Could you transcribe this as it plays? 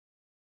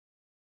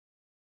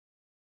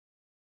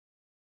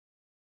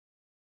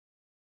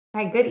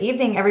Hi, good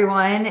evening,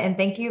 everyone, and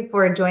thank you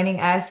for joining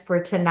us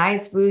for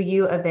tonight's Woo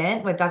You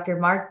event with Dr.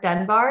 Mark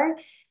Dunbar.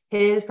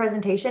 His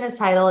presentation is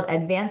titled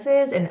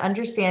Advances in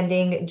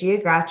Understanding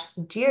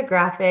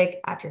Geographic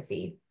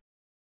Atrophy.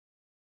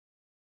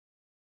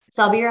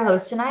 So I'll be your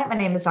host tonight. My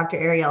name is Dr.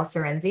 Ariel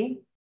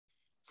Sorenzi.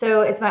 So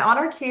it's my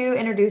honor to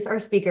introduce our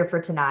speaker for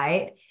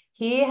tonight.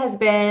 He has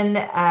been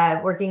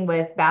working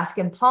with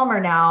Bascom Palmer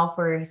now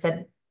for, he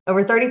said,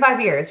 over 35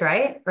 years,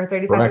 right? Or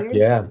 35 Correct. years?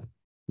 Yeah.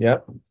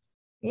 Yep.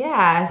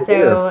 Yeah, Here.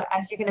 so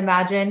as you can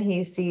imagine,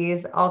 he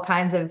sees all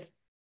kinds of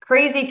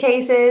crazy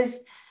cases.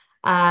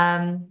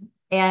 And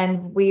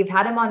we've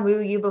had him on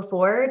Woo You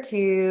before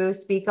to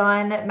speak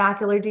on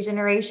macular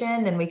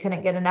degeneration, and we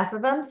couldn't get enough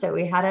of him, so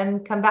we had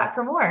him come back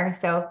for more.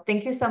 So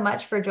thank you so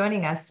much for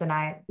joining us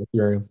tonight.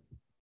 Here.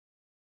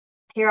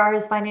 Here are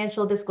his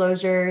financial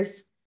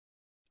disclosures,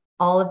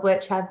 all of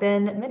which have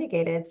been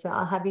mitigated. So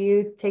I'll have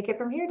you take it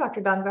from here, Dr.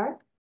 Dunbar.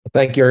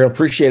 Thank you, Ariel.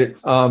 Appreciate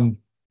it.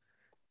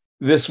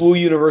 This Wu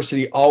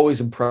University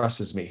always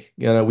impresses me.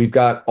 We've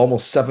got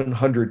almost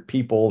 700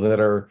 people that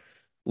are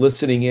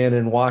listening in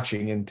and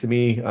watching, and to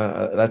me,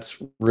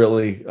 that's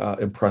really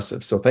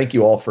impressive. So thank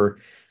you all for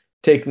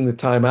taking the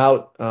time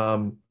out.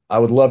 I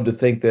would love to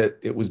think that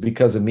it was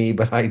because of me,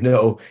 but I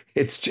know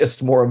it's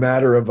just more a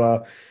matter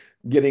of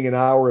getting an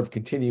hour of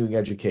continuing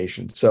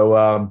education.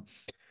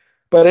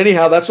 But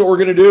anyhow, that's what we're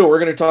going to do. We're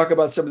going to talk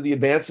about some of the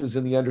advances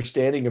in the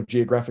understanding of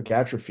geographic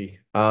atrophy.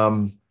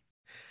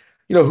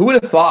 Who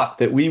would have thought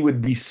that we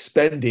would be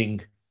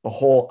spending a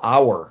whole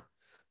hour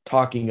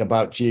talking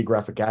about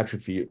geographic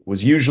atrophy? It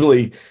was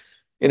usually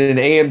in an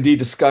AMD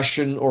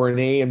discussion or an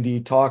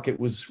AMD talk, it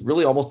was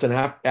really almost an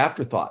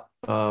afterthought.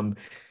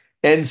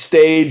 End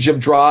stage of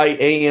dry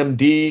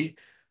AMD,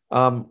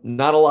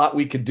 not a lot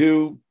we could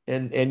do,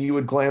 and you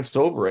would glance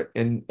over it.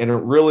 And it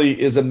really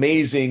is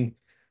amazing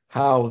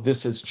how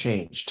this has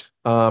changed.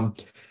 And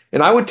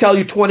I would tell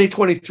you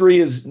 2023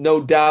 is no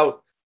doubt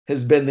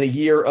has been the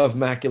year of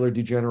macular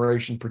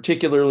degeneration,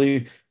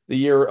 particularly the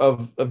year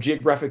of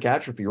geographic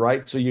atrophy,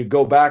 right? So you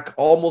go back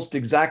almost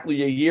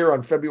exactly a year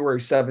on February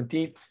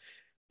 17th,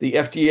 the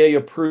FDA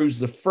approves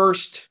the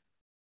first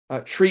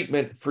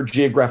treatment for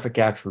geographic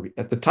atrophy.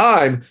 At the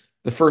time,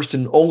 the first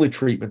and only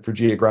treatment for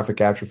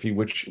geographic atrophy,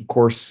 which of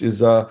course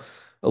is a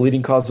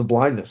leading cause of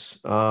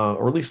blindness,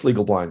 or at least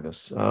legal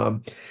blindness.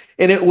 And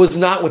it was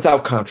not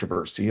without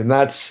controversy. And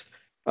that's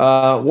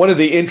one of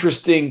the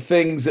interesting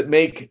things that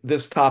make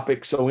this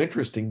topic so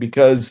interesting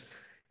because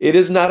it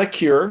is not a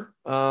cure.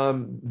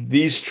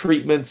 These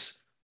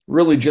treatments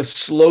really just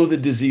slow the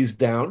disease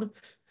down.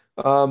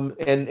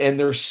 And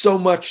there's so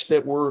much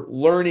that we're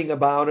learning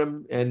about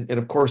them. And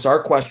of course,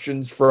 our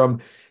questions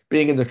from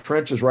being in the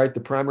trenches, right?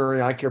 The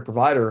primary eye care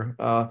provider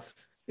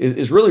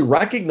is really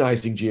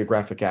recognizing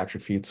geographic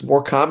atrophy. It's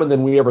more common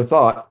than we ever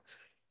thought.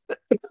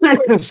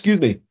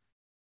 Excuse me.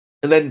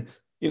 And then,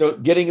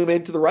 getting them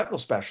into the retinal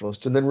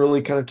specialist and then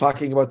really kind of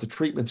talking about the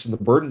treatments and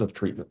the burden of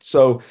treatment.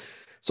 So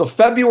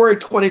February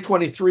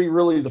 2023,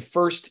 really the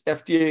first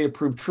FDA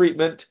approved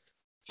treatment,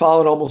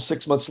 followed almost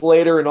 6 months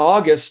later in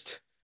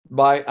August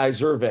by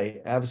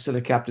Izervay,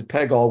 avacincaptad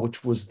pegol,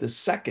 which was the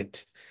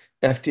second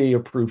FDA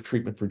approved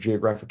treatment for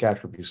geographic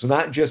atrophy. So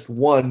not just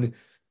one,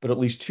 but at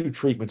least two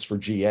treatments for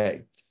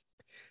GA.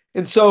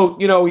 And so,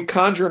 we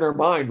conjure in our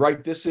mind,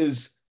 right? This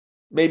is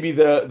maybe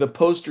the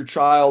poster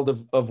child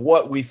of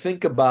what we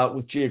think about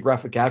with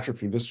geographic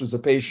atrophy. This was a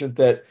patient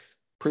that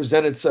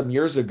presented some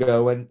years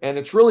ago, and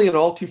it's really an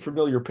all too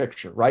familiar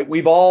picture, right?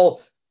 We've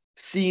all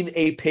seen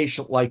a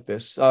patient like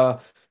this.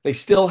 They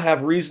still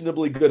have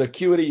reasonably good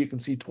acuity. You can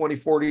see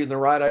 20/40 in the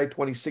right eye,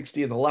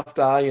 20/60 in the left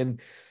eye,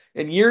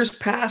 and years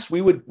past,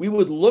 we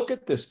would look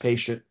at this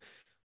patient,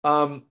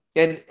 and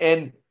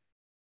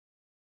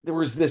there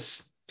was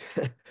this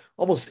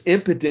almost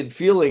impotent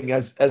feeling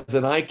as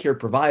an eye care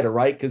provider,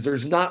 right? Because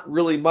there's not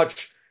really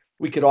much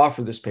we could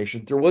offer this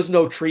patient. There was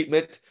no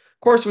treatment.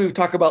 Of course, we would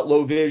talk about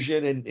low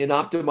vision and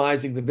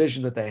optimizing the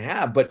vision that they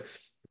have, but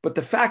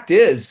the fact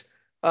is,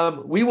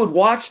 we would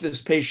watch this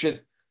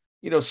patient,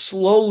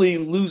 slowly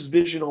lose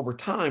vision over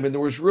time, and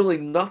there was really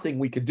nothing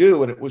we could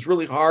do, and it was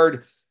really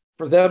hard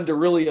for them to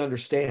really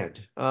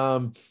understand.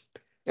 And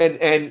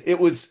it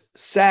was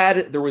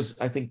sad. There was,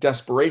 I think,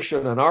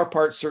 desperation on our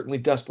part, certainly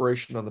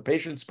desperation on the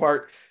patient's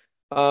part.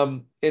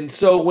 And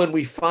so when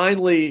we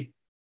finally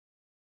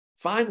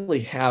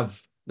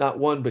have not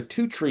one but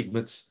two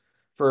treatments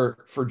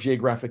for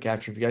geographic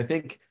atrophy, I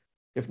think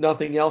if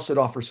nothing else, it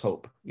offers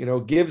hope.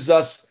 Gives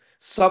us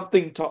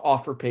something to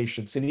offer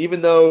patients. And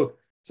even though,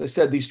 as I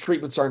said, these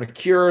treatments aren't a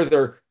cure,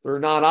 they're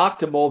not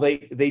optimal.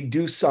 They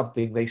do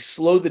something. They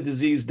slow the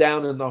disease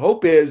down, and the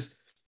hope is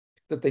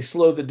that they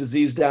slow the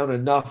disease down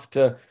enough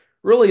to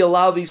really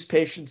allow these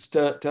patients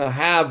to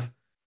have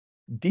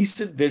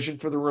decent vision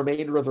for the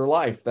remainder of their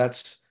life.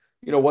 That's,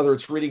 whether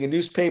it's reading a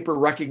newspaper,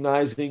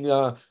 recognizing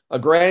a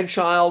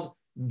grandchild,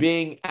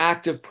 being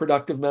active,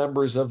 productive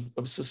members of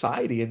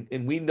society.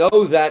 And we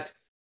know that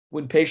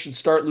when patients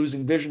start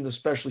losing vision,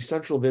 especially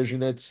central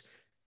vision,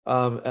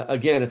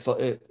 Again,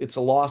 it's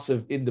a loss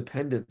of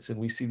independence, and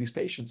we see these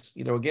patients,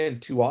 again,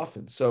 too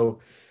often. So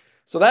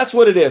that's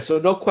what it is. So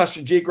no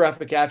question,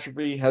 geographic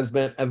atrophy has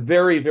been a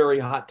very, very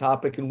hot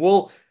topic, and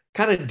we'll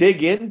kind of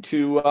dig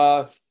into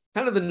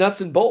kind of the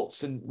nuts and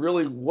bolts and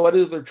really what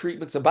are their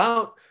treatments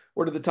about,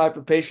 what are the type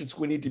of patients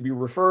we need to be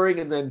referring,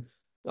 and then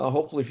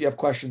hopefully if you have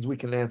questions, we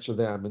can answer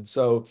them. And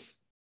so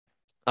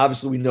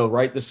obviously we know,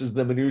 right? This is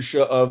the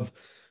minutia of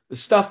the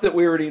stuff that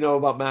we already know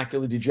about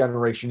macular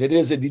degeneration. It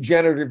is a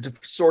degenerative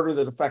disorder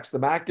that affects the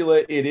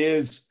macula. It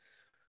is,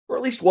 or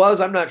at least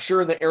was, I'm not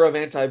sure in the era of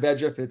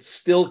anti-VEGF, it's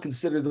still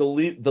considered the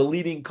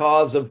leading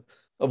cause of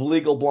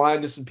legal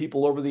blindness in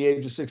people over the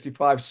age of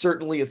 65.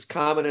 Certainly it's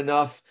common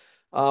enough,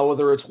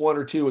 whether it's one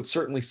or two, it's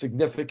certainly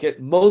significant.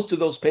 Most of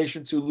those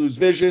patients who lose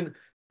vision,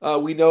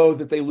 we know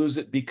that they lose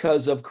it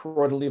because of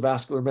choroidal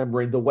neovascular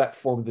membrane, the wet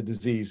form of the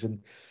disease.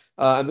 And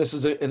this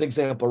is an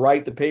example,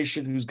 right? The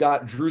patient who's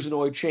got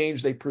drusenoid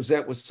change, they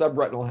present with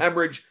subretinal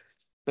hemorrhage,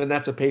 and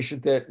that's a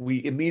patient that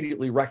we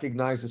immediately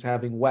recognize as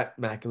having wet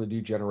macular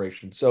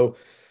degeneration. So,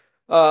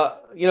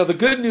 the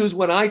good news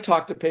when I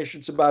talk to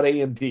patients about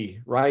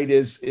AMD, right,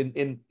 is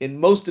in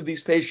most of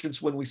these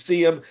patients, when we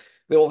see them,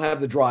 they will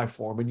have the dry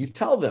form. And you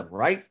tell them,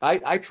 right?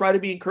 I try to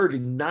be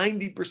encouraging.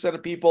 90%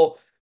 of people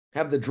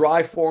have the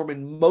dry form,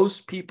 and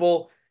most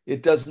people,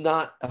 it does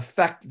not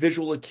affect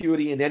visual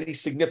acuity in any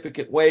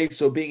significant way.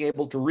 So being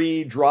able to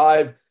read,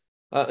 drive,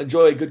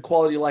 enjoy a good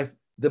quality of life,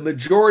 the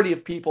majority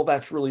of people,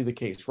 that's really the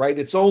case, right?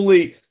 It's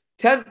only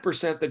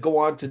 10% that go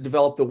on to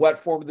develop the wet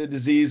form of the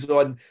disease,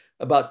 and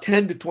about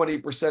 10 to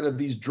 20% of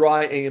these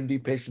dry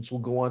AMD patients will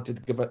go on to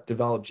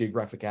develop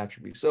geographic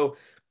atrophy. So,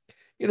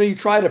 you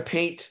try to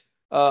paint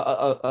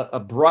a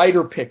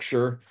brighter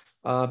picture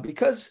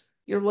because,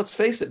 let's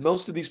face it,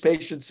 most of these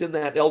patients in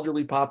that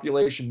elderly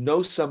population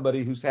know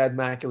somebody who's had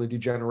macular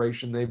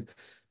degeneration. They've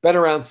been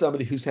around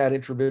somebody who's had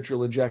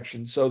intravitreal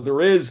injections. So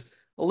there is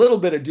a little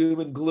bit of doom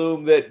and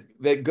gloom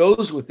that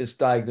goes with this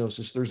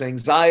diagnosis. There's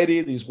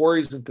anxiety, these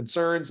worries and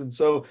concerns. And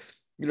so,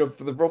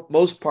 for the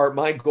most part,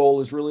 my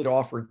goal is really to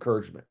offer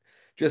encouragement.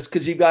 Just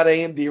because you've got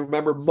AMD,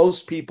 remember,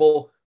 most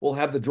people will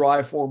have the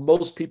dry form.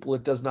 Most people,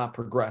 it does not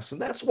progress.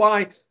 And that's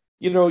why,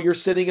 you're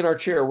sitting in our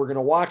chair. We're going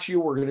to watch you.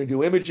 We're going to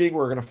do imaging.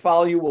 We're going to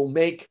follow you. We'll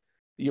make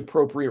the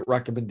appropriate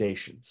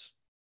recommendations.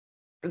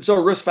 And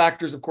so risk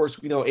factors, of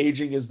course, we know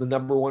aging is the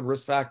number one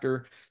risk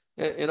factor.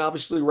 And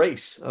obviously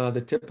race,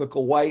 the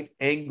typical white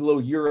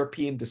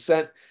Anglo-European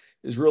descent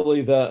is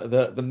really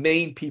the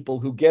main people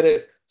who get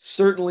it.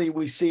 Certainly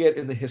we see it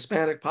in the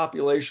Hispanic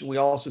population. We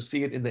also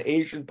see it in the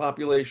Asian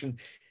population.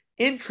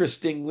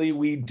 Interestingly,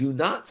 we do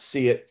not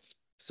see it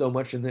so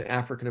much in the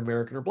African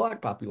American or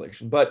Black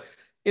population. But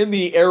in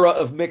the era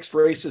of mixed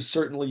races,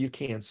 certainly you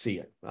can see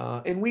it.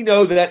 And we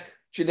know that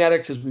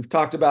genetics, as we've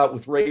talked about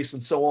with race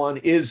and so on,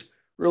 is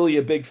really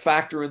a big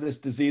factor in this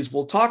disease.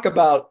 We'll talk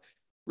about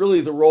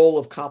really the role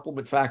of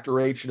complement factor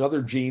H and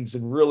other genes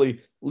in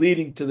really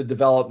leading to the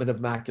development of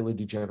macular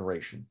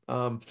degeneration.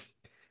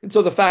 And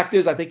so the fact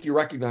is, I think you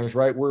recognize,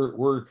 right,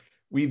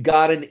 we've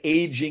got an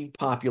aging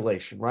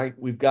population, right?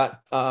 We've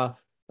got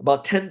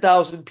about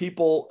 10,000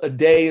 people a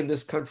day in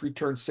this country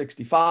turn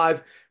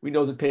 65. We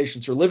know that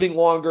patients are living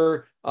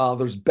longer.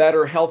 There's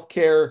better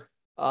healthcare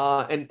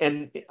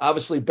and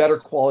obviously better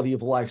quality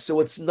of life. So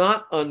it's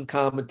not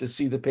uncommon to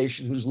see the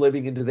patient who's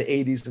living into the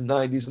 80s and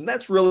 90s. And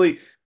that's really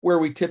where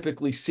we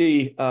typically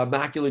see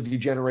macular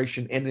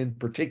degeneration and in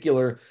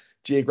particular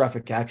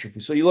geographic atrophy.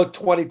 So you look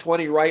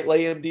 2020, right?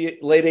 Late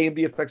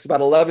AMD affects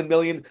about 11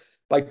 million.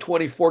 By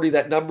 2040,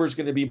 that number is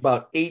going to be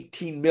about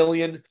 18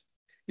 million.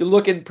 You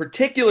look in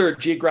particular at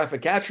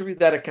geographic atrophy,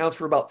 that accounts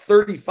for about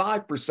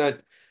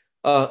 35%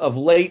 of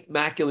late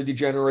macular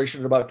degeneration,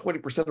 and about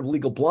 20% of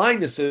legal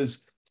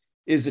blindnesses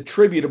is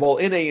attributable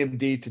in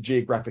AMD to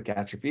geographic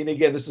atrophy. And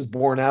again, this is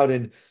borne out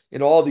in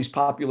all these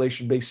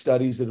population-based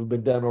studies that have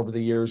been done over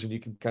the years, and you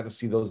can kind of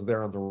see those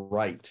there on the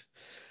right.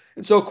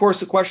 And so, of course,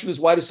 the question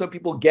is, why do some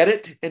people get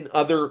it and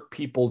other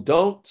people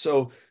don't?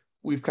 So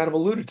we've kind of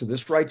alluded to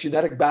this, right?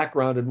 Genetic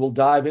background, and we'll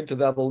dive into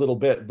that a little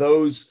bit.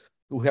 Those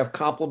who have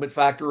complement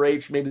factor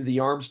H, maybe the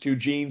ARMS2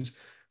 genes,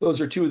 those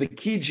are two of the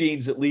key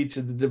genes that lead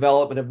to the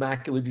development of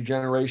macular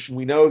degeneration.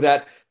 We know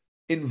that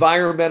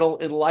environmental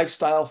and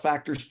lifestyle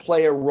factors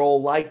play a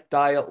role, like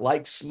diet,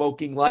 like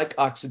smoking, like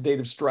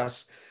oxidative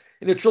stress.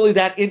 And it's really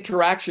that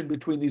interaction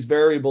between these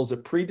variables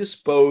that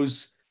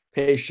predispose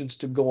patients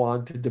to go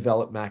on to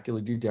develop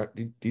macular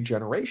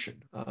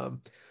degeneration. Of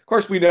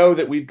course, we know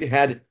that we've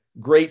had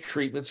great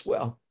treatments.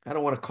 Well, I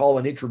don't want to call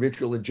an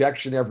intravitreal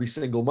injection every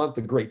single month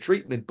a great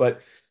treatment,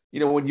 but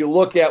when you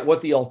look at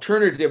what the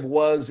alternative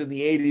was in the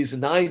 80s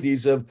and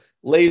 90s of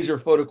laser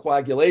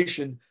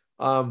photocoagulation,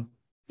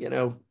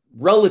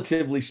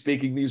 relatively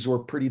speaking, these were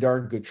pretty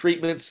darn good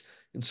treatments,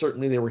 and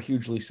certainly they were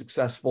hugely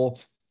successful.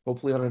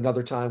 Hopefully on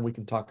another time we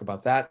can talk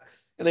about that.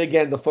 And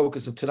again, the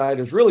focus of tonight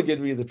is really going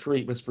to be the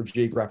treatments for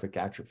geographic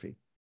atrophy.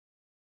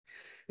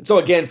 And so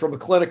again, from a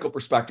clinical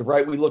perspective,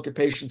 right, we look at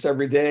patients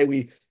every day.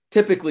 We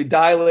typically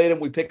dilate them.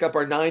 We pick up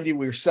our 90,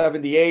 we're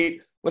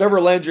 78. whatever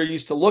lens you're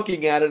used to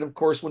looking at it. Of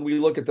course, when we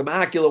look at the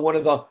macula, one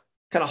of the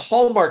kind of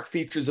hallmark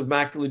features of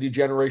macular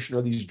degeneration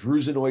are these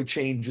drusenoid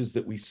changes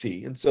that we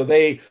see. And so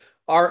they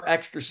are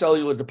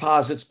extracellular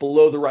deposits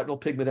below the retinal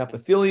pigment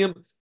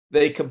epithelium.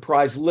 They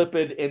comprise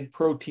lipid and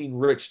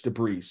protein-rich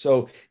debris.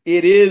 So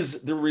it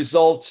is the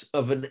result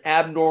of an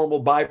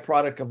abnormal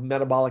byproduct of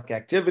metabolic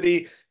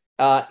activity,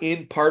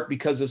 in part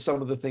because of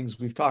some of the things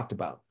we've talked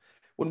about.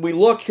 When we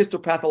look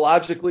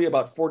histopathologically,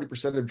 about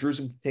 40% of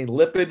drusen contain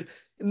lipid,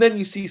 and then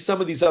you see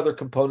some of these other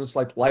components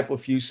like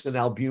lipofuscin,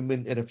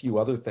 albumin, and a few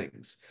other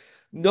things.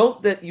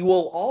 Note that you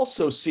will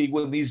also see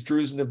when these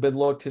drusen have been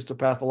looked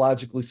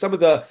histopathologically, some of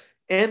the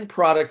end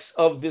products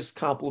of this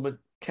complement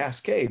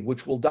cascade,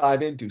 which we'll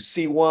dive into,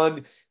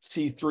 C1,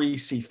 C3,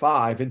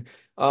 C5.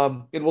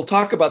 And we'll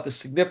talk about the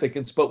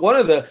significance, but one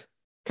of the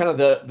kind of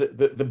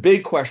the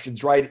big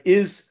questions, right,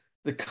 is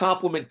the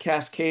complement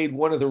cascade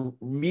one of the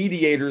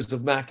mediators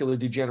of macular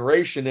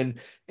degeneration?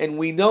 And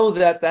we know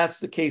that that's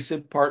the case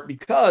in part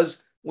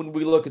because when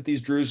we look at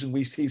these drusen,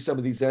 we see some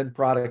of these end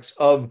products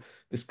of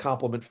this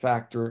complement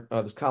factor,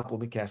 this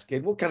complement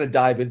cascade. We'll kind of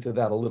dive into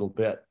that a little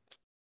bit.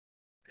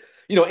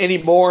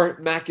 Anymore,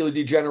 macular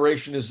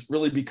degeneration has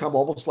really become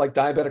almost like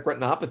diabetic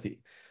retinopathy.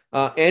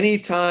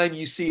 Anytime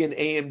you see an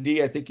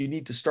AMD, I think you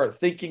need to start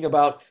thinking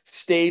about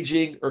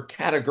staging or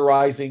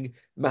categorizing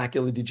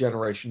macular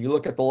degeneration. You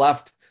look at the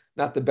left,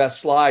 not the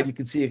best slide, you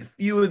can see a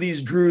few of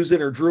these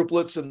drusen or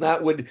druplets, and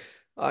that would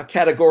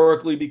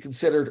categorically be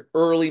considered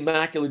early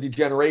macular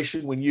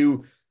degeneration. When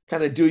you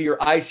kind of do your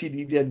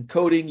ICD-10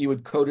 coding, you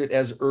would code it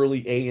as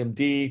early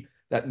AMD.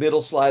 That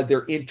middle slide,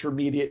 they're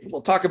intermediate.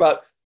 We'll talk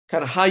about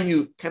kind of how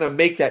you kind of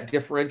make that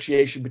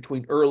differentiation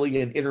between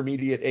early and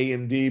intermediate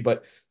AMD.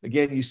 But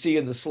again, you see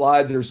in the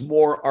slide, there's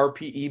more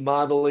RPE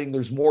modeling,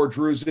 there's more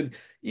drusen,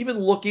 even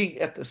looking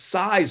at the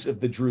size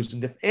of the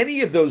drusen. If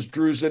any of those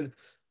drusen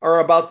are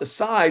about the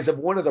size of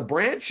one of the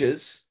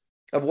branches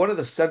of one of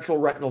the central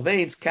retinal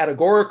veins,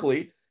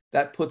 categorically,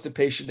 that puts a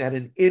patient at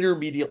an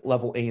intermediate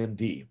level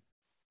AMD.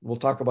 We'll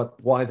talk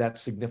about why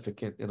that's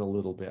significant in a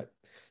little bit.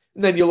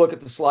 And then you look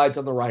at the slides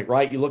on the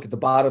right? You look at the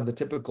bottom, the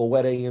typical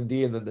wet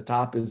AMD, and then the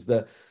top is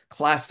the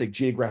classic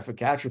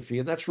geographic atrophy.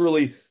 And that's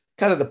really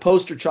kind of the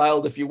poster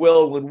child, if you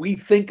will. When we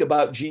think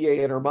about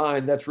GA in our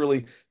mind, that's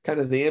really kind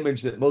of the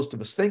image that most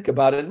of us think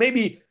about. And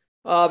maybe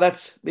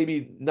that's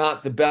maybe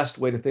not the best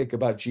way to think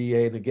about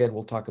GA. And again,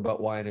 we'll talk about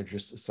why in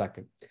just a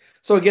second.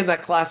 So again,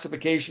 that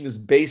classification is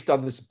based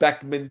on this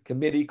Beckman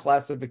committee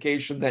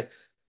classification that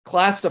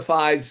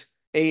classifies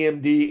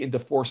AMD into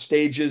 4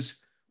 stages.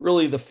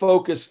 Really, the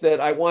focus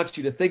that I want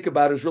you to think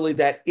about is really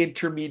that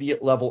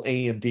intermediate level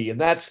AMD. And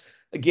that's,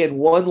 again,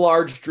 one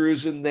large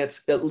drusen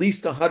that's at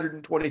least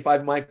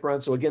 125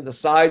 microns. So again, the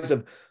size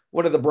of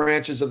one of the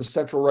branches of the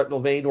central retinal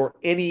vein, or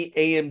any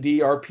AMD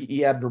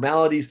RPE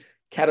abnormalities,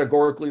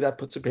 categorically, that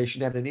puts a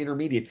patient at an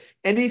intermediate.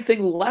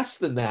 Anything less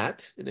than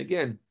that, and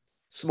again,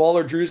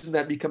 smaller drusen,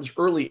 that becomes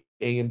early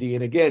AMD.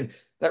 And again,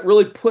 that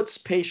really puts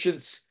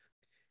patients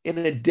in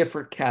a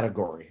different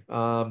category.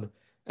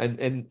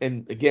 And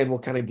again, we'll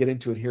kind of get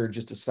into it here in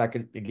just a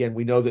second. Again,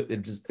 we know that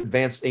in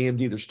advanced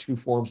AMD, there's 2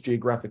 forms,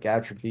 geographic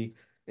atrophy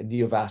and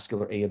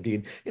neovascular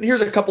AMD. And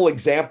here's a couple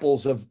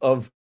examples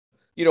of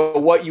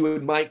what you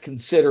might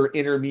consider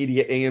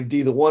intermediate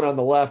AMD. The one on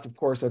the left, of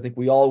course, I think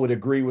we all would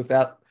agree with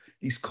that.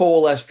 These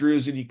coalesced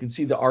drusen, you can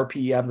see the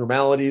RPE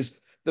abnormalities.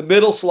 The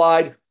middle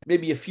slide,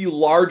 maybe a few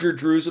larger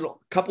drusen, a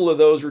couple of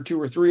those or 2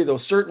 or 3 of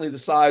those, certainly the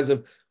size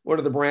of one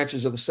of the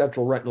branches of the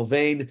central retinal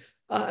vein.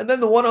 And then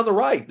the one on the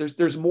right,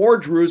 there's more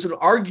drusen.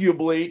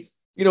 Arguably,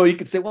 you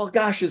could say, well,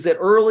 gosh, is it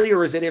early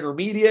or is it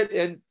intermediate?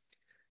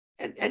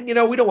 And we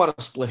don't want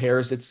to split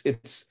hairs.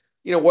 It's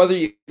whether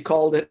you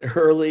called it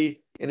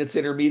early and it's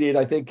intermediate,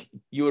 I think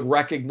you would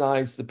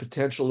recognize the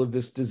potential of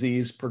this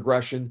disease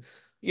progression.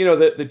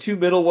 The 2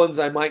 middle ones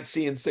I might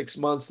see in 6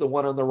 months. The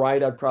one on the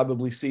right, I'd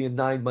probably see in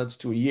 9 months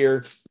to a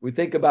year. We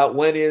think about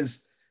when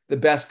is the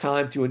best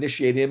time to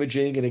initiate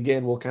imaging. And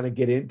again, we'll kind of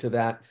get into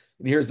that.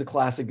 And here's the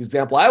classic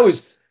example. I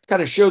always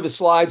kind of show the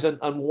slides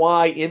on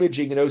why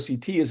imaging an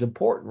OCT is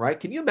important, right?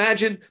 Can you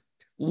imagine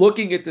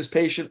looking at this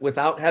patient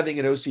without having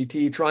an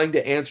OCT, trying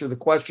to answer the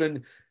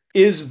question,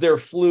 is there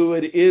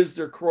fluid? Is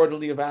there choroidal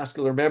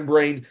neovascular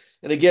membrane?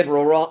 And again,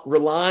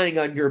 relying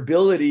on your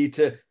ability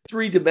to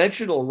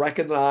 3-dimensional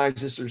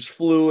recognize if there's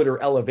fluid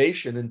or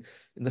elevation. And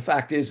the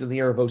fact is, in the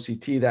era of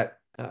OCT, that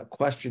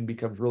question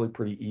becomes really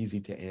pretty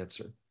easy to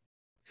answer.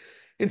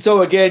 And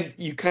so again,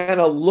 you kind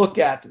of look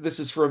at, this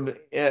is from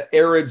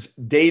AREDS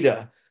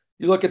data.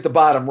 You look at the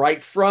bottom,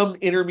 right? From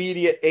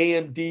intermediate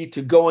AMD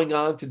to going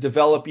on to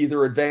develop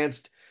either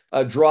advanced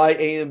dry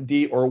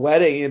AMD or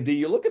wet AMD.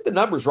 You look at the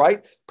numbers,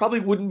 right? Probably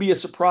wouldn't be a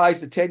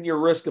surprise the 10-year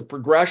risk of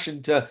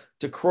progression to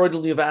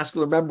choroidal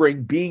neovascular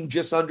membrane being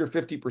just under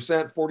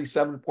 50%,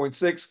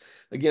 47.6.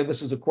 Again,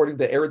 this is according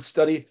to the AREDS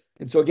study.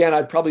 And so again,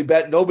 I'd probably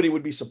bet nobody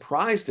would be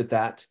surprised at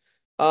that.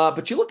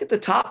 But you look at the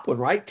top one,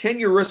 right?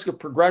 10-year risk of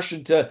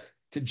progression to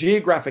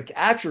geographic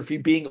atrophy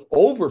being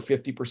over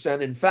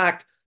 50%. In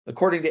fact,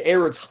 according to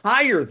AREDS,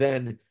 higher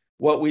than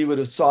what we would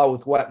have saw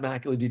with wet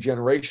macular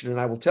degeneration. And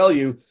I will tell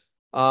you,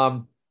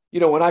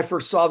 when I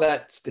first saw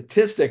that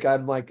statistic,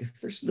 I'm like,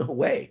 there's no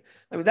way.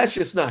 I mean, that's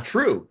just not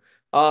true.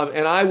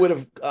 And I would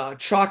have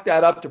chalked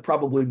that up to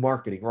probably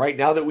marketing, right?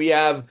 Now that we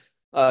have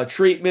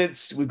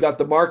treatments, we've got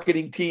the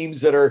marketing teams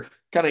that are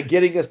kind of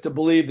getting us to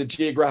believe that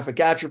geographic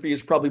atrophy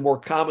is probably more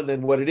common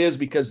than what it is,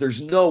 because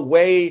there's no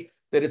way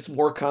that it's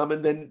more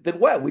common than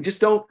wet. We just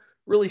don't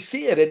really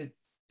see it.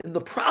 And the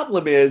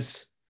problem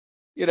is,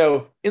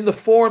 in the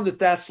form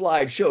that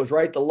slide shows,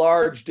 right? The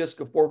large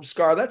disciform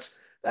scar,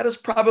 that is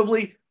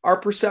probably, our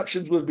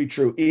perceptions would be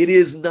true. It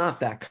is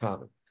not that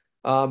common.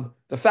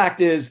 The fact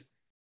is,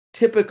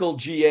 typical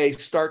GA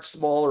starts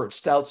smaller. It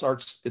starts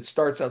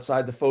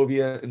outside the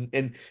fovea,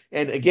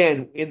 and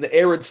again, in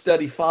the ARID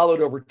study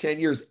followed over 10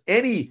 years,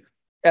 any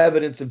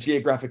evidence of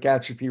geographic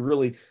atrophy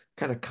really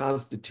kind of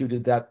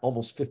constituted that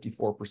almost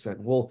 54%.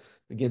 We'll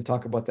again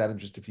talk about that in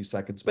just a few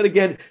seconds. But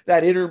again,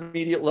 that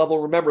intermediate level,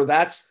 remember,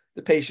 that's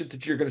the patient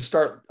that you're going to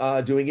start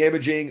doing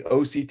imaging,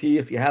 OCT.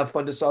 If you have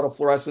fundus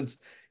autofluorescence,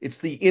 it's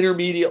the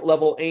intermediate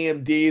level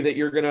AMD that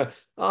you're going to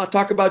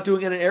talk about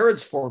doing an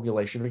ARIDS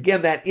formulation.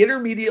 Again, that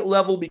intermediate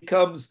level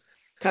becomes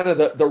kind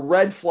of the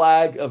red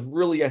flag of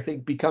really, I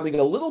think, becoming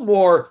a little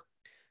more,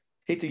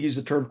 hate to use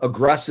the term,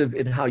 aggressive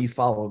in how you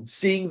follow them,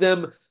 seeing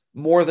them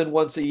more than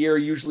once a year,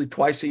 usually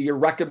twice a year,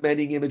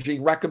 recommending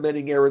imaging,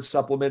 recommending ARID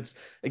supplements.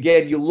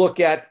 Again, you look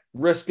at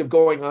risk of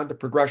going on to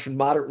progression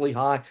moderately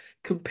high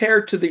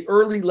compared to the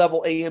early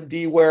level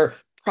AMD, where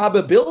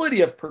probability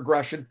of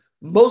progression,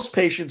 most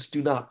patients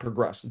do not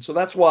progress. And so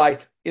that's why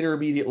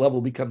intermediate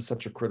level becomes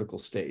such a critical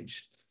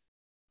stage.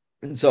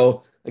 And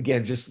so,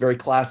 again, just very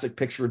classic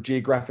picture of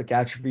geographic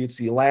atrophy. It's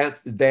the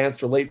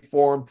advanced or late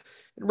form.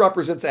 It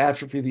represents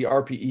atrophy of the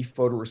RPE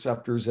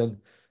photoreceptors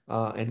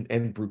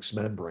and Bruch's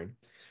membrane.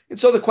 And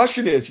so the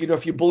question is,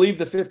 if you believe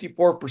the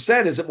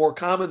 54%, is it more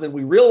common than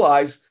we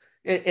realize?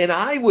 And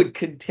I would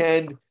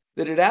contend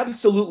that it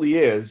absolutely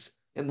is.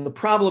 And the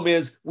problem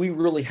is, we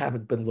really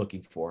haven't been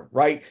looking for it,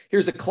 right?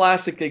 Here's a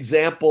classic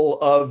example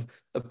of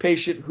a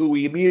patient who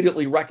we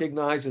immediately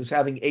recognize as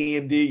having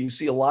AMD. You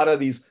see a lot of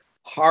these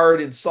hard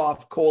and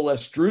soft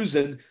coalesced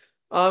drusen.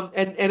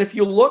 And if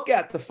you look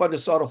at the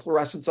fundus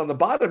autofluorescence on the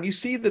bottom, you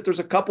see that there's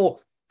a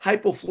couple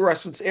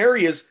hypofluorescence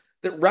areas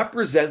that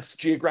represents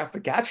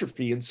geographic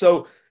atrophy. And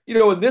so,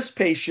 in this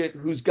patient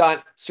who's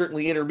got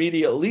certainly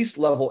intermediate, at least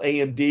level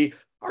AMD,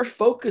 our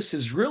focus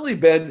has really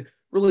been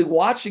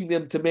watching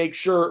them to make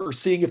sure, or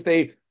seeing if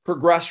they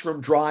progress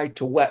from dry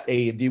to wet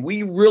AMD.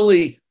 We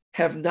really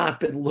have not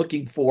been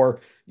looking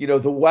for,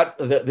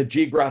 the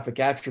geographic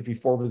atrophy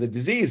form of the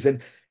disease.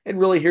 And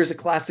really, here's a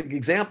classic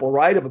example,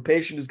 right, of a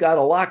patient who's got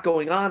a lot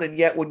going on. And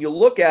yet when you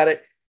look at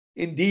it,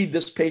 indeed,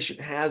 this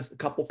patient has a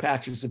couple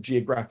patches of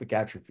geographic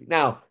atrophy.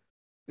 Now,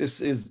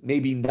 this is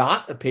maybe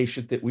not a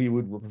patient that we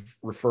would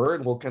refer,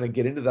 and we'll kind of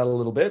get into that a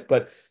little bit.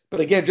 But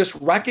again, just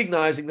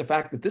recognizing the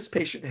fact that this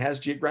patient has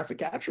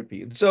geographic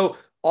atrophy. And so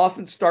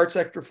often starts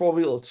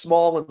extrafoveal, it's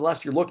small,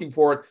 unless you're looking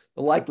for it,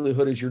 the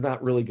likelihood is you're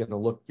not really going to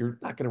look, you're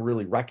not going to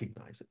really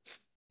recognize it.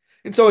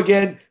 And so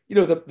again,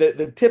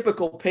 the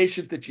typical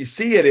patient that you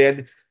see it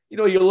in,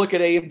 you look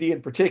at AMD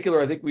in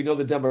particular, I think we know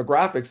the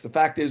demographics. The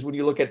fact is, when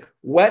you look at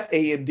wet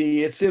AMD,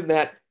 it's in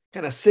that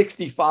kind of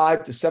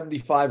 65 to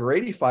 75 or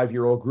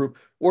 85-year-old group.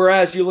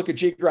 Whereas you look at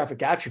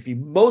geographic atrophy,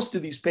 most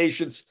of these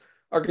patients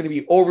are going to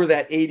be over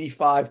that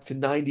 85 to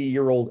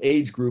 90-year-old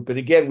age group. And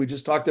again, we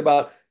just talked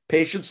about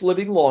patients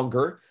living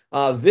longer.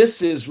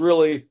 This is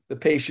really the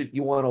patient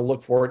you want to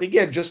look for. And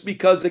again, just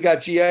because they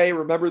got GA,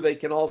 remember, they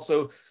can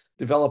also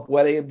develop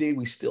wet AMD.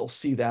 We still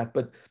see that.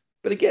 But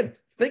again,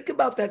 think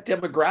about that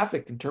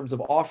demographic in terms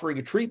of offering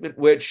a treatment,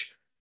 which,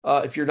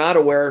 if you're not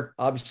aware,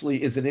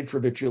 obviously is an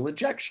intravitreal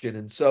injection.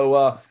 And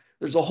so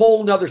there's a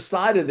whole nother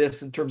side of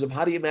this in terms of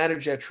how do you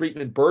manage that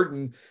treatment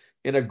burden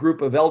in a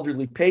group of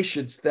elderly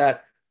patients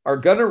that are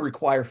going to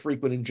require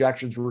frequent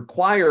injections,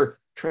 require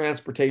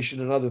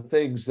transportation and other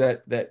things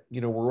that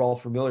we're all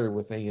familiar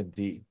with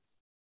AMD.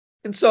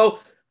 And so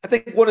I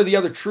think one of the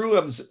other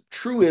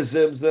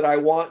truisms that I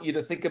want you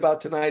to think about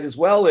tonight as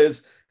well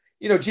is,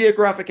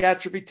 geographic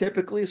atrophy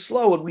typically is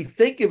slow, and we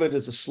think of it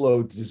as a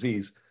slow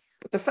disease.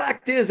 But the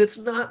fact is, it's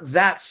not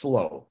that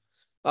slow.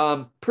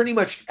 Pretty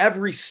much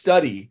every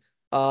study,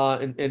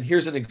 and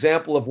here's an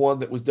example of one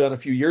that was done a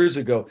few years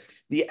ago,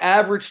 the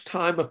average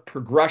time of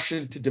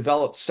progression to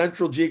develop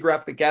central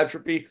geographic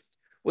atrophy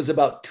was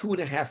about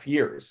 2.5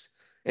 years.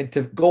 And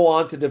to go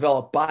on to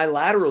develop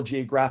bilateral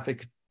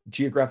geographic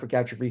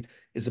atrophy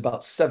is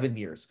about 7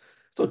 years.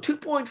 So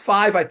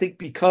 2.5, I think,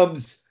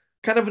 becomes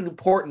kind of an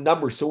important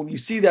number. So when you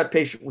see that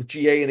patient with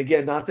GA, and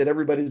again, not that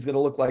everybody's going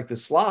to look like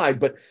this slide,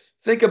 but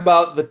think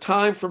about the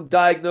time from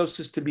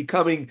diagnosis to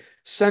becoming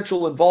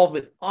central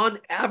involvement on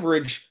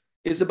average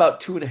is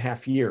about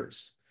 2.5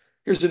 years.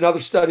 Here's another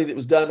study that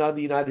was done on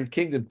the United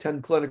Kingdom,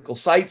 10 clinical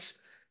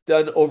sites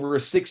done over a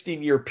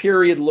 16-year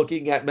period,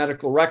 looking at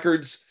medical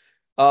records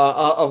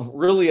of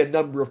really a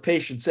number of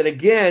patients. And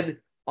again,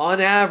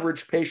 on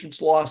average,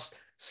 patients lost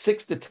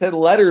 6 to 10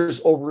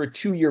 letters over a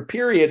 2-year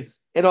period.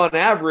 And on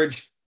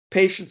average,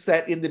 patients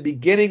that in the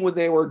beginning, when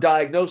they were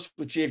diagnosed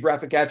with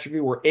geographic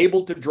atrophy, were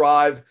able to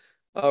drive,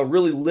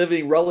 really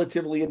living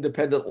relatively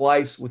independent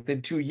lives.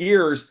 Within 2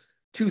 years,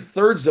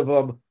 2/3 of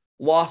them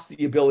lost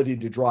the ability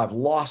to drive,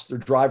 lost their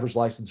driver's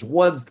license.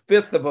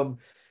 1/5 of them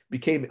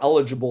became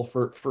eligible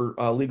for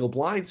legal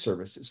blind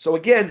services. So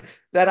again,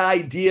 that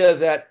idea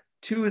that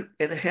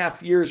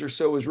 2.5 years or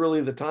so is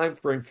really the time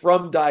frame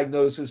from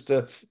diagnosis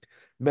to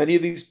many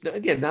of these,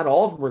 again, not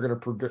all of them are going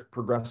to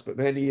progress, but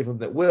many of them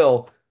that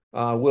will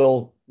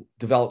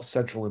develop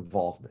central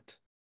involvement.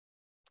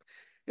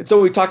 And so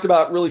we talked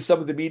about really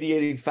some of the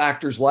mediating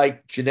factors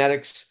like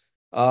genetics.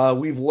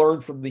 We've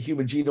learned from the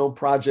Human Genome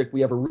Project,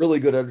 we have a really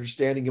good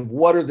understanding of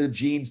what are the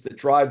genes that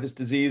drive this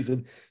disease.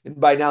 And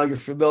by now you're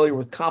familiar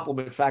with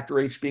complement factor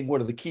H being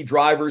one of the key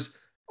drivers,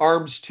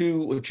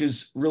 ARMS2, which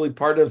is really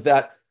part of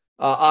that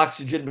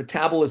oxygen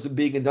metabolism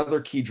being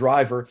another key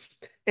driver.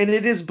 And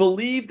it is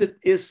believed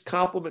that this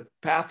complement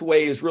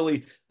pathway is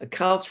really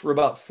accounts for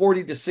about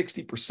 40 to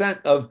 60%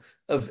 of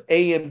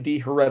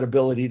AMD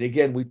heritability. And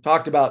again, we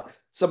talked about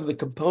some of the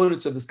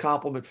components of this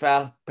complement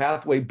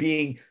pathway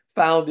being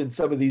found in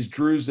some of these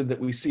drusen that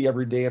we see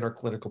every day in our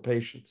clinical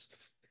patients.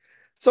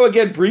 So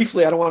again,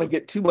 briefly, I don't want to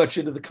get too much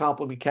into the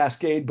complement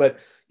cascade, but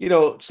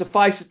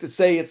suffice it to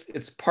say,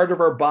 it's part of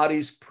our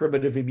body's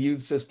primitive immune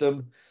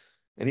system.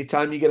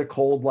 Anytime you get a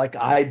cold like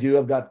I do,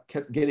 I've got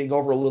getting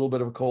over a little bit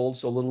of a cold,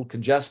 so a little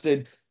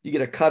congested, you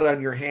get a cut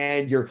on your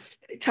hand,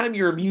 anytime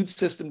your immune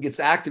system gets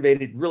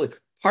activated, really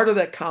part of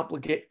that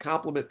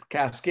complement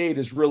cascade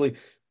is really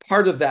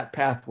part of that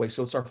pathway.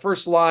 So it's our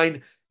first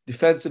line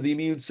defense of the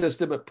immune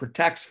system. It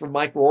protects from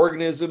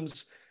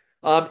microorganisms,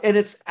 and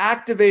it's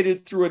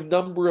activated through a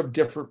number of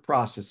different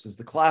processes.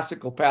 The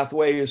classical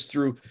pathway is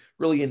through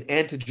really an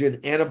antigen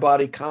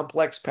antibody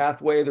complex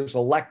pathway. There's a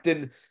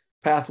lectin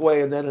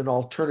pathway and then an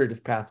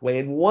alternative pathway.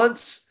 And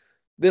once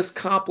this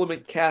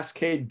complement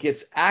cascade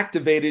gets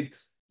activated,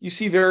 you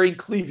see varying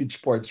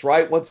cleavage points,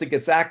 right? Once it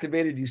gets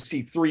activated, you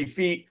see 3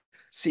 feet,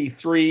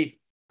 C3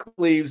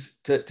 cleaves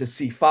to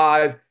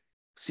C5,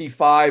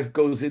 C5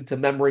 goes into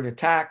membrane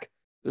attack.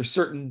 There's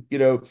certain,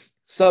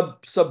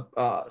 sub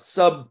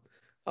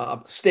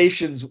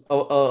stations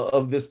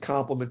of this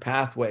complement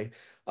pathway.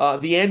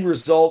 The end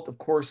result, of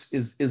course,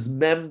 is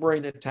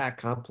membrane attack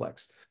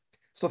complex.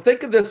 So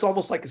think of this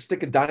almost like a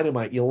stick of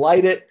dynamite. You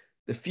light it,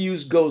 the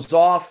fuse goes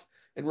off,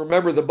 and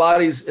remember, the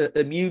body's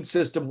immune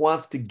system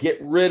wants to get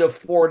rid of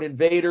foreign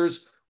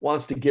invaders,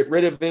 wants to get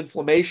rid of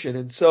inflammation.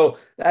 And so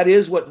that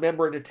is what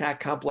membrane attack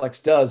complex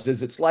does,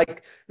 is it's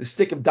like the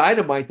stick of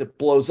dynamite that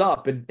blows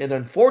up. And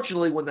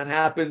unfortunately, when that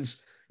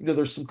happens,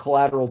 there's some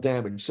collateral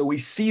damage. So we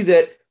see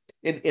that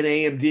in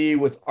AMD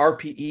with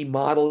RPE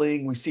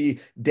modeling, we see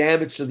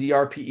damage to the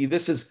RPE.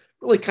 This is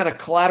really kind of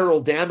collateral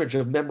damage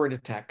of membrane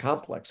attack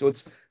complex.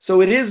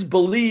 So it is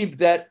believed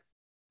that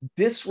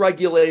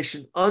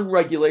dysregulation,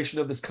 unregulation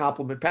of this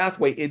complement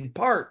pathway in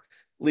part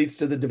leads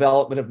to the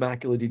development of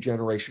macular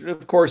degeneration. And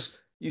of course,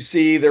 you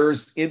see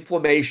there's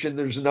inflammation,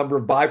 there's a number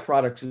of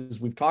byproducts as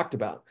we've talked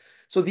about.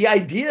 So the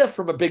idea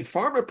from a big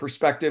pharma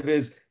perspective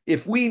is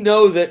if we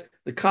know that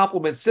the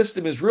complement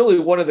system is really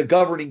one of the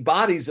governing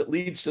bodies that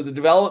leads to the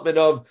development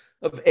of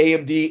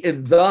AMD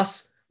and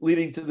thus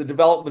leading to the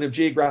development of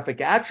geographic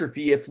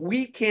atrophy, if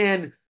we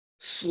can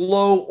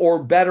slow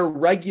or better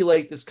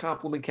regulate this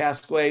complement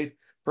cascade,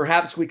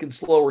 perhaps we can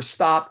slow or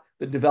stop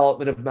the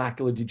development of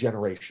macular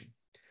degeneration.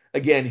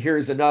 Again,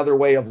 here's another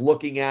way of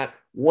looking at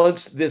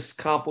once this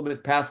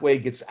complement pathway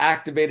gets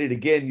activated.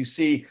 Again, you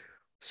see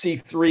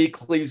C3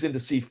 cleaves into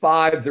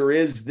C5. There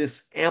is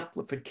this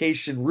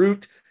amplification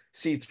route,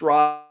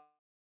 C3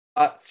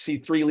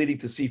 leading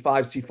to C5,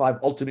 C5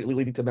 ultimately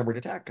leading to membrane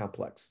attack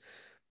complex.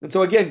 And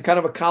so again, kind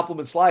of a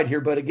complement slide here,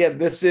 but again,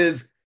 this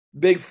is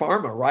big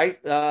pharma,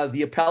 right?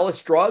 The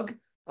Apellis drug,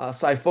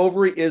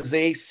 Syfovre, is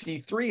a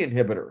C3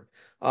 inhibitor.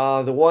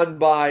 The one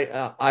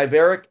by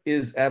Iveric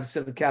is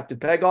absinthe-capsid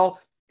pegol,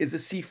 is a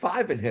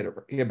C5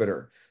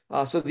 inhibitor.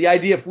 So the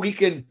idea, if we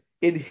can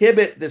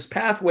inhibit this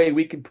pathway,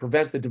 we can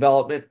prevent the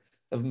development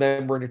of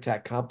membrane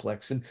attack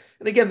complex. And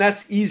again,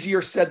 that's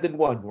easier said than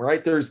done,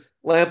 right? There's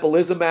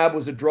lampalizumab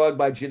was a drug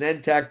by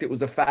Genentech. It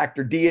was a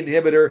factor D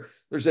inhibitor.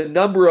 There's a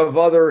number of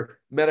other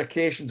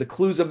medications,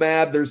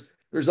 eculizumab.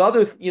 There's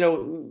other,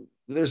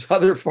 there's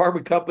other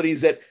pharma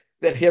companies that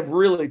have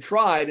really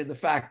tried. And the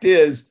fact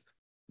is,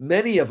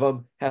 many of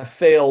them have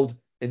failed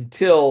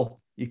until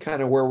you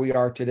kind of where we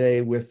are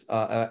today with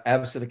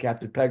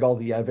absinthe-capsid pegol,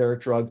 the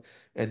Iveric drug,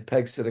 and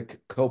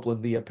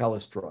pegcetacoplan, the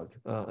Apellis drug.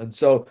 And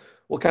so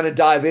we'll kind of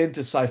dive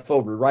into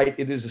Syfovre, right?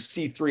 It is a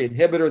C3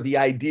 inhibitor. The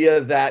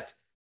idea that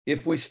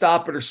if we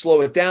stop it or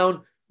slow it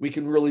down, we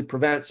can really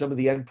prevent some of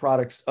the end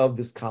products of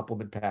this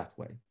complement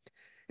pathway.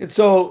 And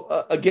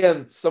so,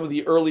 again, some of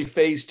the early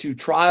phase 2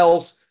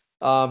 trials.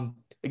 Again,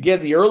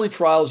 the early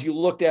trials, you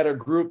looked at a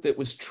group that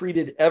was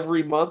treated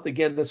every month.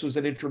 Again, this was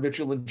an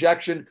intravitreal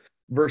injection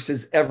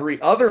versus every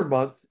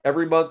month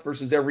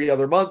versus every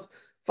other month,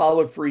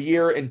 followed for a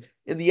year. And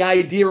the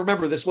idea,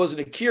 remember, this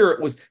wasn't a cure.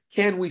 It was,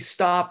 can we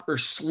stop or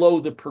slow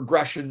the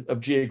progression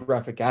of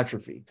geographic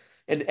atrophy?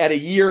 And at a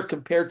year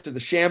compared to the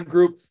sham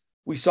group,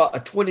 we saw a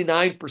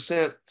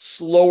 29%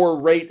 slower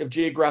rate of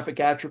geographic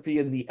atrophy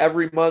in the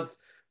every month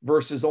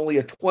versus only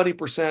a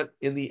 20%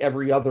 in the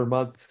every other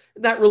month.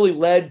 And that really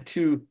led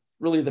to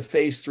really the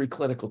phase 3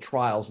 clinical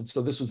trials. And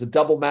so this was a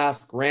double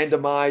mask,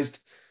 randomized.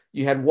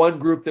 You had one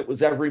group that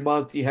was every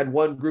month. You had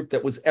one group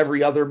that was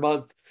every other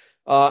month.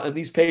 And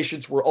these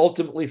patients were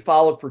ultimately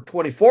followed for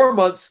 24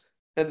 months.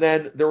 And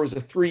then there was a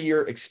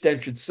 3-year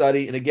extension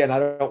study. And again, I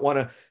don't want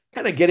to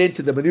kind of get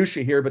into the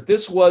minutia here, but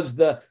this was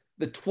the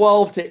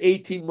 12 to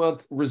 18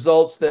 month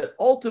results that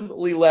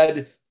ultimately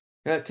led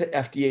to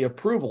FDA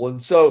approval.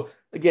 And so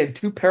again,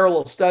 2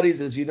 parallel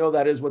studies, as you know,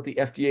 that is what the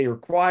FDA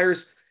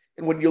requires.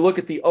 And when you look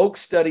at the OAK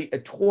study, a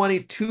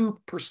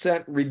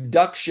 22%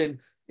 reduction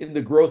in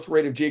the growth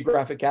rate of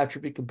geographic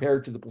atrophy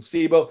compared to the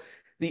placebo.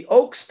 The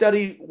OAK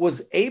study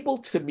was able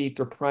to meet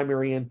their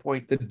primary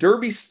endpoint. The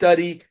Derby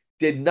study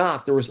did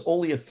not. There was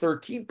only a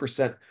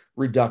 13%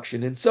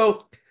 reduction. And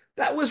so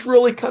that was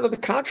really kind of the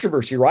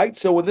controversy, right?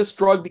 So when this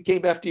drug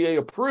became FDA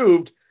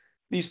approved,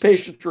 these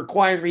patients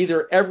requiring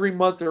either every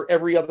month or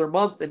every other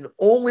month and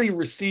only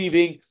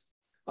receiving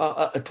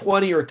a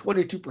 20 or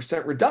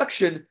 22%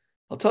 reduction,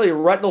 I'll tell you,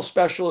 retinal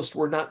specialists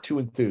were not too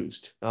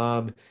enthused.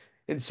 And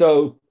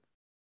so,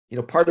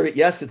 part of it,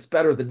 yes, it's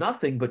better than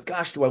nothing, but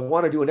gosh, do I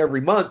want to do it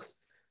every month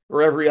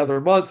or every other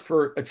month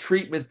for a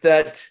treatment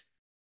that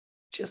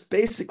just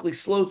basically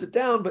slows it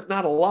down, but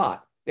not a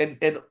lot.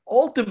 And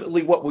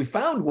ultimately what we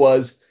found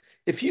was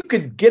if you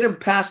could get them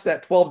past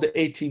that 12 to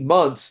 18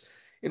 months,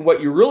 and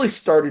what you really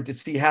started to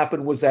see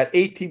happen was that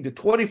 18 to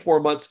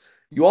 24 months,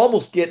 you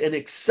almost get an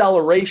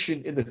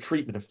acceleration in the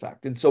treatment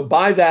effect. And so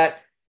by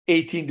that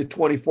 18 to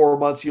 24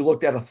 months, you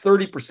looked at a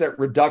 30%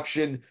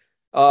 reduction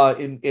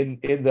in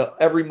the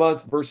every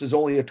month versus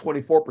only a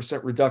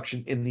 24%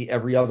 reduction in the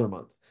every other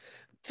month.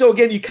 So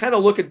again, you kind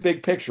of look at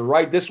big picture,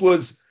 right? This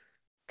was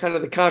kind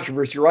of the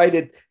controversy, right?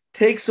 It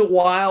takes a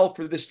while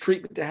for this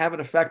treatment to have an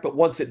effect, but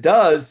once it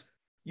does,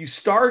 you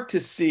start to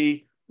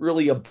see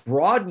really a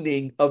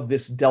broadening of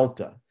this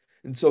delta.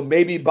 And so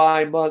maybe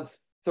by month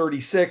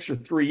 36 or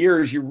 3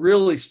 years, you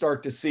really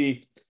start to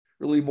see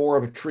really more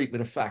of a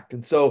treatment effect.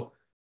 And so,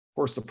 of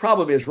course, the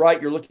problem is,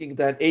 right, you're looking at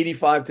that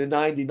 85 to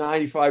 90,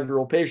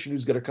 95-year-old patient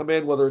who's going to come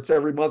in, whether it's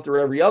every month or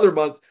every other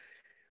month.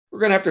 We're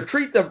going to have to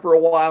treat them for a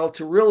while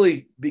to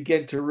really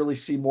begin to really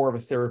see more of a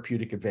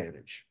therapeutic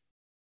advantage.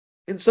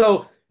 And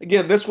so,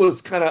 again, this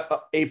was kind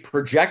of a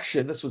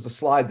projection. This was a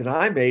slide that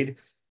I made.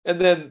 And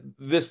then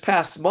this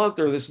past month,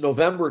 or this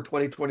November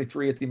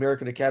 2023, at the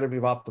American Academy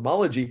of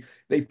Ophthalmology,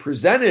 they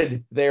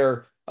presented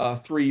their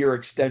 3-year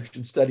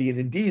extension study. And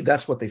indeed,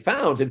 that's what they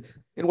found. And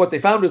what they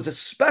found is,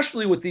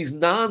 especially with these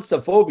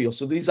non-subfoveal,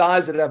 so these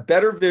eyes that have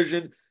better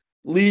vision,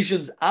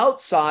 lesions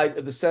outside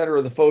of the center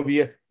of the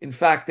fovea, in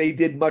fact, they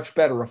did much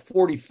better, a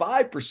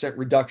 45%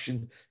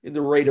 reduction in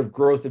the rate of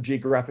growth of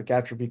geographic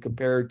atrophy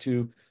compared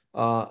to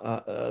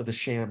the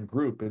sham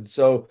group. And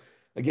so,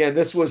 again,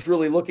 this was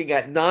really looking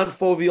at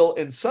non-foveal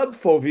and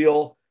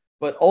subfoveal,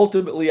 but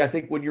ultimately, I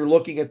think when you're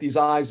looking at these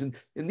eyes, and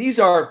these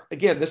are,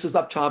 again, this is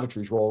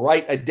optometry's role,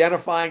 right?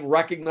 Identifying,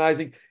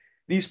 recognizing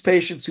these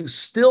patients who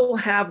still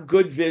have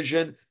good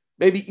vision,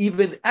 maybe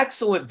even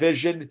excellent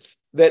vision,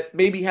 that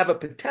maybe have a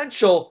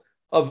potential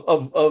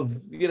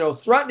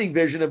of threatening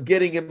vision, of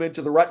getting them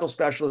into the retinal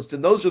specialist.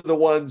 And those are the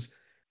ones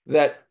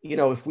that,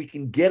 if we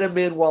can get them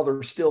in while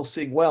they're still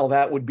seeing well,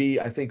 that would be,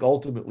 I think,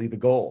 ultimately the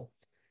goal.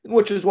 And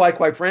which is why,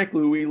 quite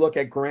frankly, we look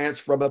at grants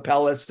from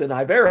Apellis and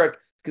Iveric,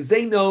 because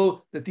they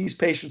know that these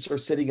patients are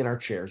sitting in our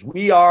chairs.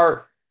 We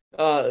are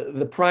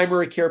the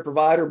primary care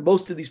provider.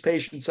 Most of these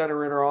patients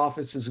are in our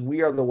offices, and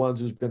we are the ones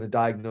who's going to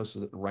diagnose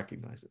it and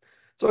recognize it.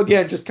 So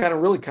again, just kind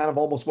of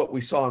almost what we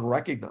saw and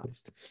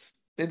recognized.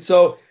 And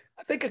so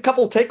I think a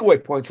couple of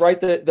takeaway points, right?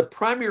 The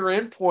primary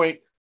endpoint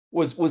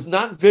was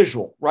not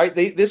visual, right?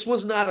 This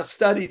was not a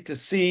study to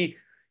see,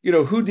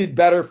 who did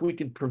better if we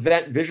can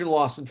prevent vision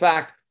loss. In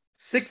fact,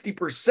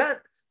 60%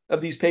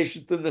 of these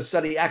patients in the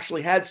study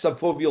actually had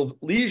subfoveal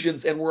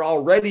lesions and were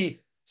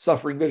already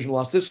suffering vision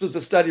loss. This was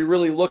a study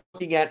really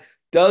looking at,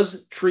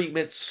 does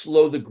treatment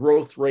slow the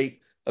growth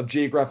rate of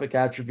geographic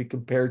atrophy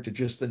compared to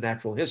just the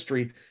natural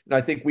history? And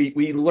I think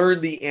we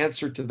learned the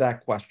answer to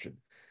that question.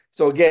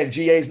 So again,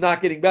 GA is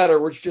not getting better.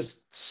 We're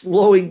just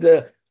slowing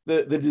the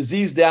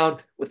disease down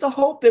with the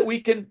hope that we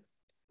can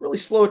really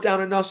slow it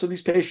down enough so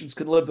these patients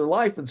can live their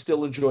life and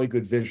still enjoy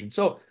good vision.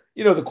 So,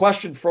 the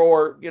question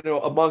for,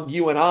 among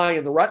you and I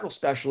and the retinal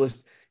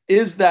specialist,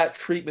 is that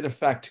treatment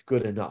effect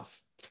good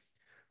enough?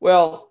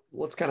 Well,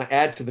 let's kind of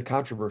add to the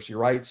controversy,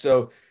 right?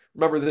 So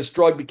remember, this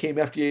drug became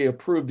FDA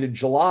approved in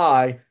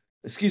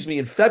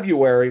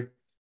February.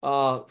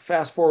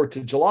 Fast forward to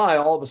July,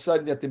 all of a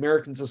sudden at the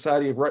American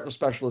Society of Retinal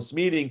Specialists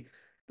meeting,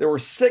 there were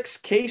 6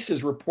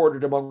 cases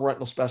reported among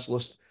retinal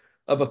specialists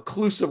of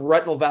occlusive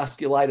retinal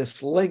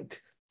vasculitis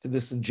linked to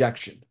this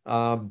injection.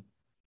 And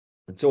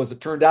so as it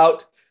turned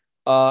out,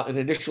 an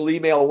initial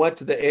email went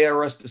to the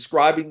ARS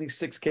describing these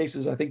 6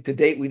 cases. I think to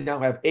date, we now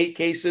have 8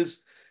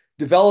 cases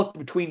developed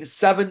between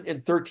 7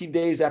 and 13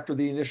 days after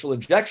the initial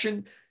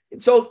injection.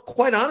 And so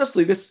quite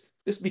honestly, this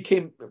this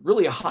became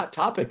really a hot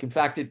topic. In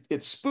fact,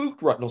 it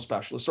spooked retinal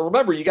specialists. So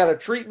remember, you got a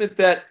treatment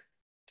that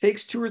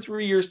takes 2 or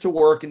 3 years to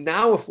work. And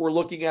now if we're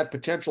looking at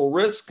potential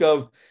risk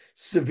of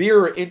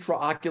severe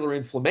intraocular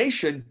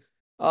inflammation,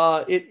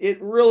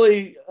 it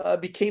really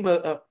became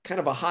a kind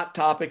of a hot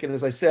topic. And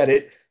as I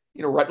said,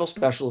 retinal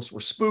specialists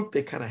were spooked.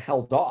 They kind of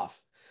held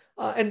off.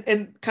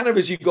 And kind of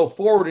as you go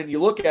forward and you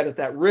look at it,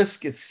 that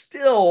risk is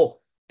still,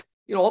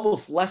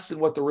 almost less than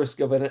what the risk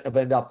of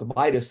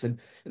endophthalmitis. And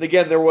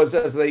again, there was,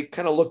 as they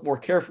kind of looked more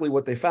carefully,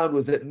 what they found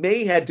was that it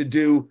may had to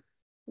do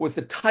with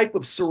the type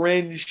of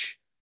syringe,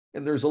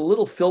 and there's a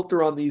little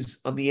filter on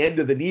the end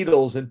of the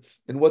needles, and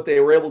what they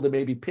were able to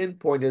maybe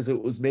pinpoint is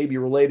it was maybe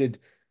related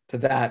to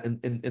that,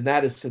 and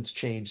that has since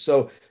changed.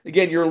 So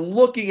again, you're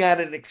looking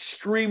at an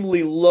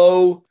extremely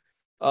low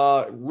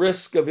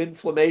risk of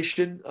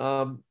inflammation.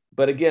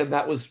 But again,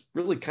 that was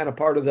really kind of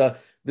part of the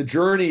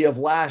journey of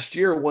last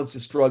year once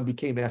this drug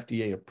became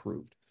FDA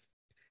approved.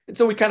 And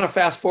so we kind of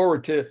fast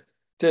forward to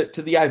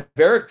the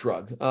Iveric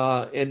drug.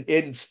 And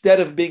instead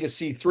of being a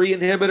C3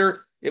 inhibitor,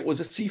 it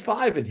was a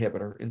C5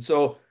 inhibitor. And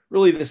so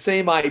really the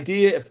same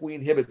idea, if we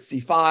inhibit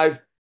C5,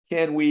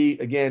 can we,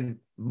 again,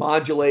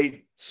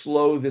 modulate,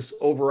 slow this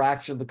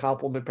overaction of the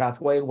complement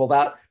pathway? And will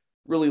that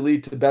really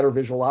lead to better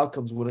visual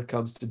outcomes when it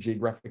comes to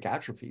geographic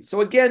atrophy?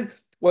 So again,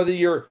 whether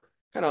you're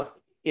kind of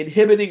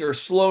inhibiting or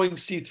slowing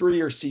C3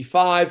 or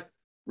C5,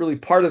 really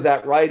part of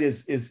that, right,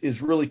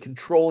 is really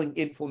controlling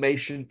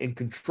inflammation and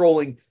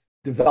controlling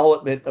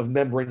development of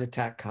membrane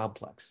attack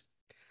complex.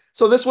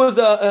 So this was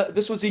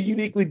a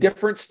uniquely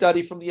different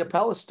study from the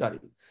Apellis study.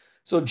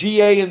 So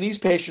GA in these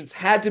patients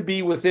had to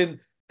be within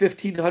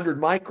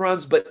 1,500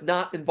 microns, but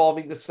not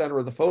involving the center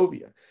of the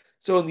fovea.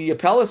 So in the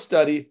Apellis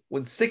study,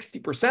 when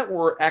 60%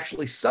 were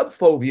actually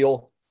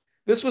subfoveal,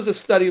 this was a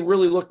study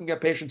really looking at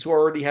patients who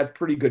already had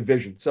pretty good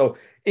vision. So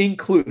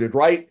included,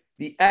 right,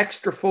 the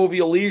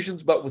extrafoveal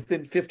lesions, but within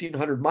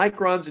 1,500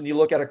 microns. And you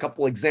look at a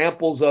couple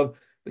examples of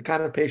the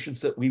kind of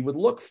patients that we would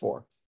look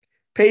for.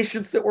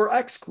 Patients that were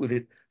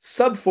excluded,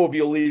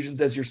 subfoveal lesions,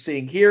 as you're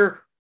seeing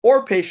here,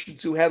 or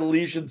patients who had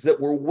lesions that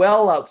were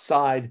well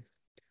outside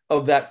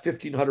of that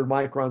 1,500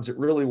 microns that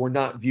really were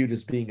not viewed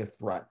as being a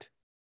threat.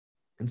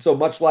 And so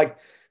much like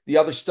the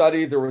other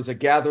study, there was a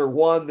Gather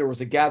 1, there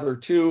was a Gather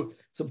 2.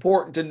 It's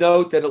important to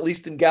note that at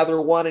least in Gather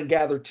 1 and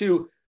Gather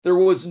 2, there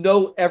was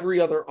no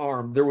every other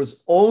arm. There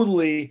was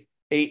only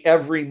a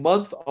every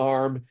month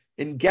arm.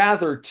 In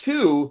Gather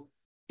 2,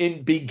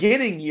 in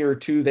beginning year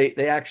 2, they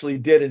actually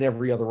did an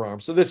every other arm.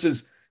 So this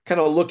is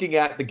kind of looking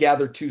at the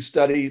Gather 2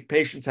 study,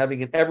 patients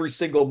having an every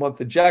single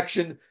month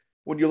injection.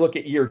 When you look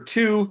at year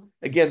 2,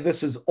 again,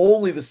 this is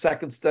only the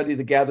second study,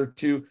 the Gather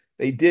 2.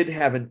 They did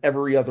have an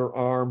every other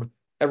arm,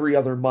 every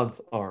other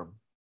month arm.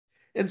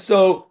 And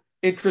so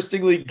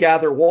interestingly,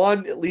 Gather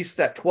 1, at least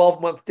that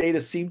 12-month data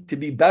seemed to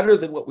be better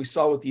than what we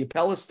saw with the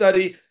Apellis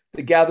study.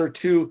 The Gather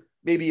 2,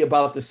 maybe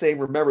about the same.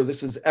 Remember,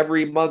 this is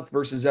every month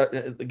versus,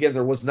 again,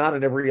 there was not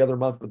an every other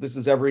month, but this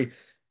is every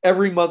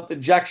month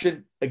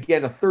injection.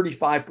 Again, a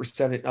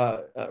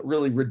 35%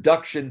 really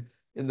reduction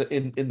in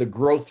the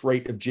growth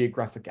rate of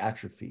geographic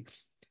atrophy.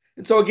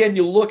 And so again,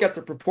 you look at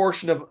the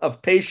proportion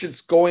of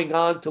patients going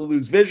on to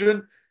lose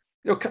vision,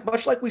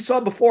 much like we saw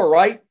before,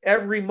 right?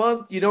 Every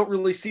month, you don't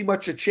really see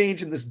much a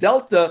change in this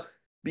delta.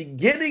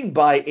 Beginning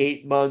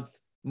by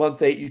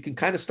month 8, you can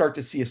kind of start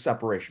to see a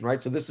separation,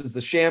 right? So this is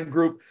the sham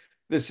group.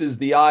 This is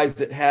the eyes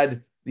that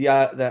had the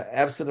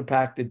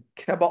absent-impacted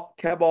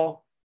Kebal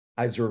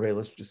Izervay,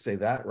 let's just say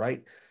that,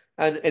 right?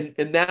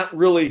 And that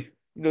really,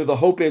 the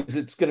hope is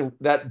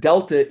that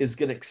delta is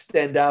going to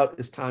extend out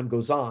as time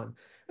goes on.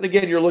 And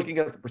again, you're looking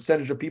at the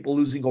percentage of people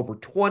losing over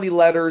 20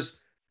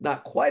 letters,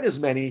 not quite as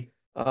many,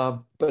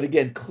 but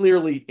again,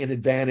 clearly an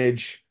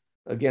advantage.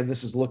 Again,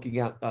 this is looking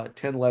at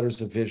 10 letters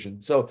of vision.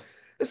 So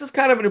this is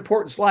kind of an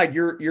important slide.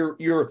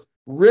 Your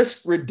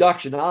risk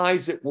reduction,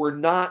 eyes that were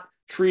not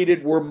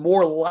treated were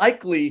more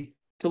likely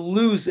to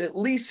lose at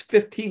least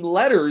 15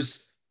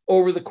 letters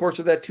over the course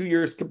of that 2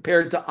 years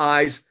compared to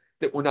eyes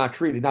that were not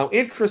treated. Now,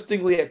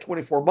 interestingly, at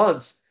 24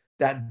 months,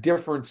 that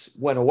difference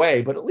went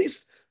away. But at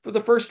least for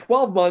the first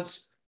 12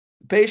 months,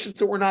 patients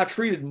that were not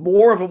treated,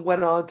 more of them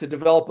went on to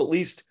develop at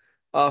least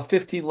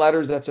 15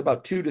 letters. That's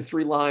about 2 to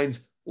 3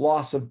 lines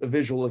loss of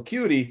visual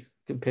acuity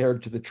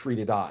compared to the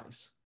treated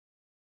eyes.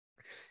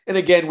 And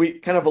again, we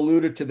kind of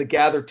alluded to the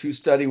Gather 2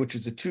 study, which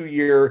is a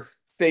 2-year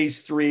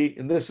phase 3.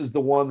 And this is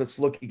the one that's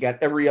looking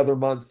at every other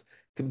month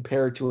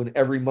compared to an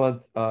every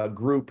month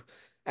group.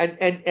 And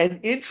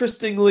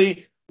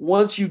interestingly,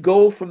 once you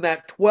go from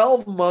that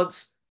 12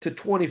 months to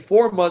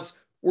 24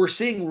 months, we're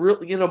seeing,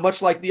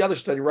 much like the other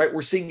study, right?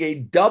 We're seeing a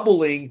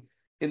doubling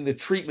in the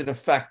treatment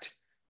effect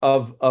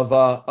of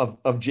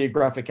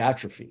geographic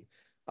atrophy.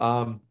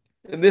 And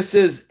this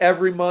is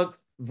every month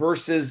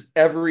versus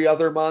every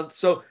other month.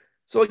 So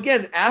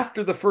again,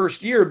 after the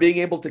first year, being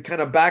able to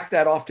kind of back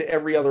that off to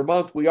every other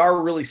month, we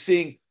are really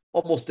seeing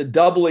almost a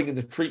doubling in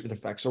the treatment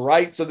effects. All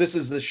right. So this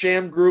is the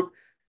sham group.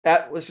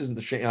 This isn't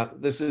the sham.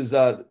 This is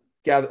I'm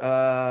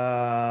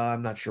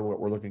not sure what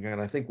we're looking at.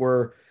 I think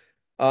we're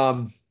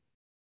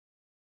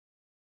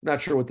Not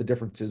sure what the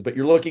difference is, but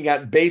you're looking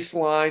at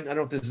baseline. I don't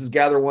know if this is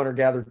gather one or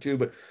gather two,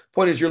 but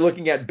point is you're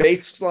looking at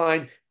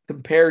baseline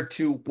compared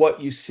to what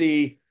you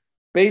see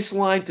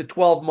baseline to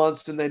 12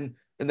 months and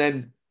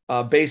then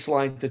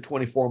baseline to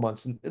 24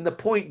 months. And the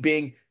point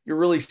being, you're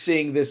really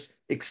seeing this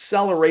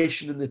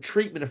acceleration in the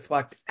treatment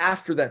effect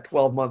after that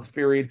 12 month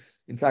period.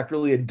 In fact,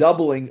 really a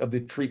doubling of the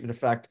treatment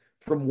effect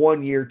from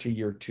 1 year to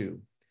year two.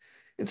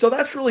 And so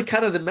that's really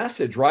kind of the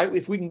message, right?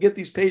 If we can get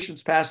these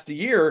patients past a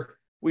year,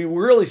 we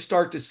really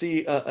start to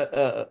see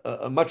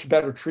a much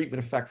better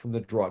treatment effect from the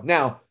drug.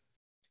 Now,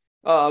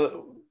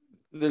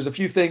 there's a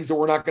few things that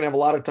we're not going to have a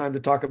lot of time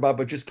to talk about,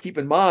 but just keep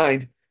in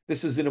mind,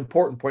 this is an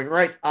important point,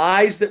 right?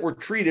 Eyes that were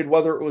treated,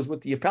 whether it was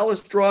with the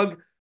Apellis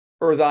drug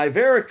or the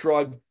Iveric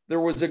drug,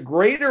 there was a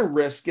greater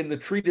risk in the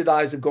treated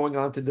eyes of going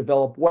on to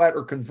develop wet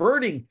or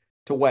converting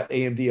to wet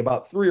AMD,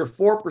 about 3 or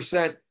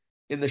 4%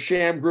 in the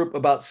sham group,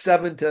 about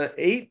 7 to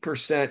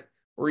 8%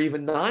 or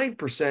even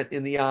 9%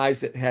 in the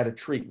eyes that had a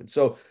treatment.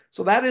 So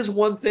that is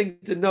one thing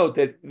to note,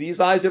 that these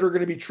eyes that are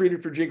going to be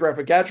treated for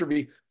geographic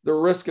atrophy, the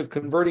risk of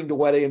converting to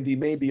wet AMD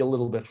may be a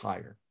little bit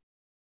higher.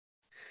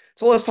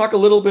 So let's talk a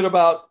little bit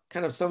about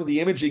kind of some of the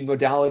imaging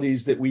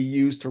modalities that we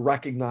use to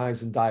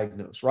recognize and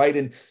diagnose, right?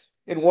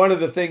 And one of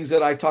the things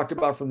that I talked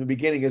about from the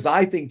beginning is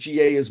I think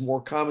GA is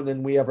more common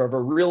than we have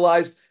ever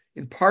realized.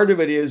 And part of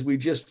it is we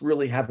just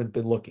really haven't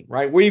been looking,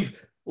 right? We've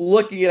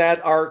looking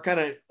at our kind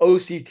of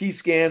OCT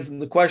scans,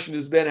 and the question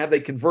has been, have they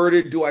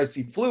converted? Do I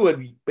see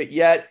fluid? But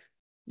yet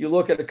you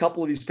look at a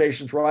couple of these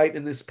patients, right?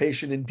 And this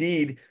patient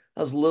indeed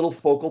has little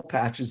focal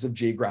patches of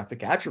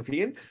geographic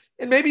atrophy.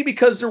 And maybe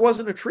because there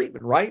wasn't a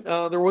treatment, right?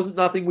 There wasn't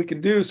nothing we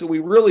could do. So we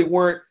really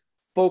weren't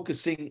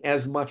focusing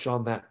as much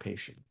on that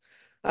patient.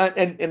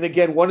 And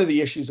again, one of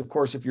the issues, of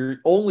course, if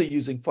you're only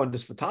using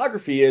fundus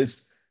photography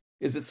is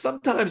that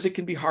sometimes it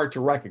can be hard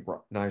to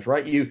recognize,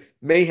 right? You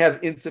may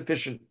have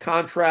insufficient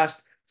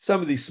contrast.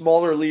 Some of these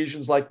smaller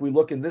lesions, like we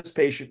look in this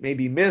patient, may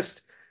be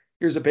missed.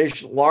 Here's a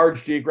patient,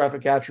 large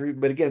geographic atrophy,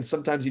 but again,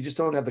 sometimes you just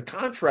don't have the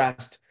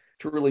contrast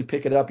to really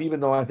pick it up, even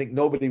though I think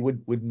nobody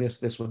would miss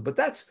this one. But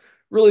that's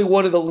really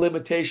one of the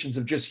limitations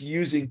of just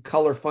using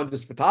color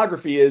fundus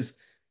photography is,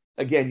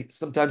 again,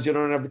 sometimes you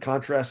don't have the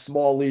contrast.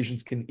 Small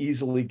lesions can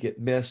easily get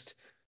missed.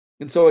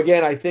 And so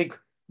again, I think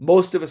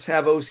most of us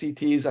have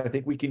OCTs. I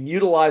think we can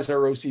utilize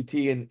our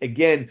OCT and,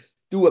 again,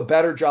 do a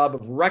better job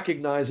of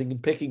recognizing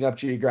and picking up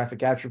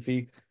geographic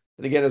atrophy.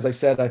 And again, as I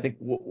said, I think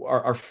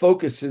our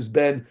focus has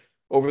been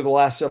over the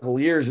last several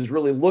years is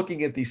really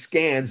looking at these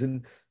scans.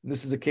 And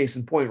this is a case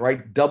in point,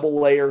 right? Double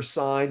layer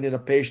sign in a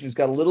patient who's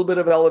got a little bit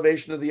of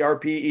elevation of the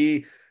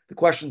RPE. The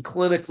question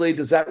clinically,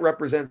 does that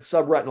represent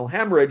subretinal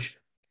hemorrhage?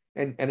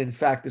 And in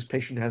fact, this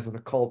patient has an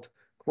occult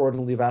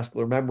choroidal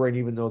neovascular membrane,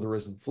 even though there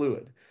isn't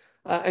fluid.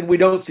 And we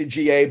don't see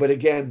GA, but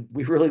again,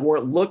 we really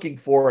weren't looking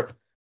for it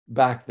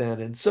back then.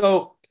 And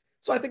so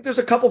I think there's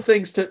a couple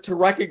things to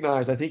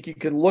recognize. I think you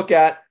can look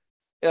at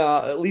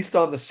least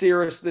on the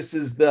Cirrus, this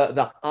is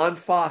the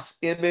en-face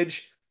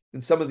image.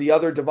 And some of the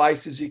other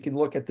devices, you can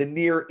look at the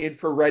near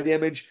infrared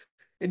image,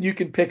 and you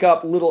can pick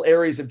up little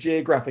areas of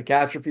geographic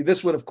atrophy.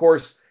 This one, of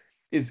course,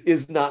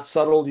 is not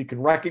subtle. You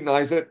can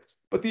recognize it.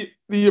 But the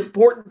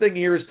important thing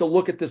here is to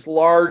look at this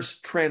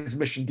large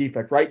transmission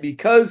defect, right?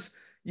 Because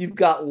you've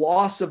got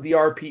loss of the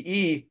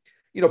RPE,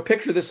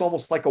 picture this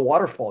almost like a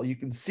waterfall. You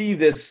can see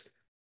this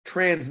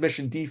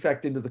transmission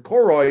defect into the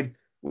choroid,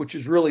 which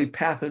is really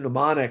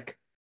pathognomonic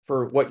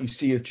for what you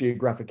see as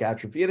geographic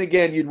atrophy. And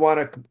again, you'd want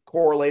to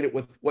correlate it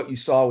with what you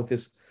saw with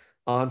this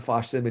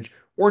en-face image.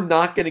 We're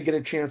not going to get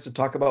a chance to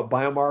talk about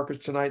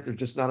biomarkers tonight. There's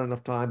just not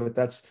enough time, but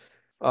that's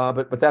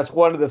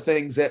one of the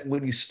things that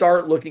when you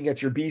start looking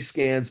at your B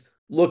scans,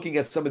 looking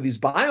at some of these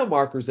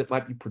biomarkers that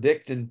might be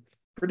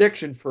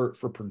prediction for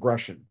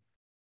progression.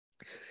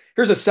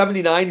 Here's a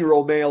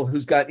 79-year-old male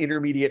who's got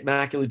intermediate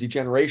macular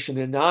degeneration,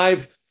 and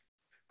I've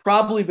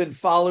probably been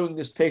following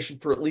this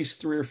patient for at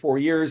least 3 or 4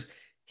 years.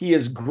 He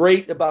is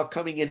great about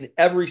coming in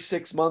every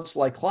 6 months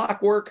like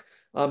clockwork.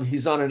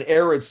 He's on an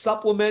ARID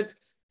supplement.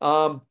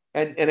 And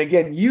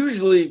again,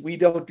 usually we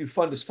don't do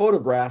fundus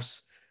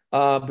photographs,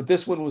 but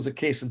this one was a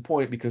case in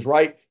point because,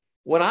 right,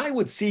 when I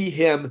would see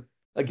him,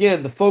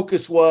 again, the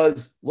focus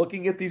was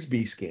looking at these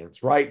B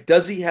scans, right?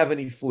 Does he have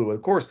any fluid?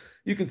 Of course,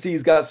 you can see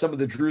he's got some of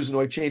the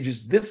drusenoid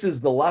changes. This is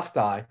the left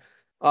eye.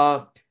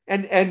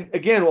 And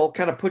again, we'll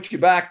kind of put you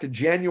back to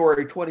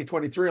January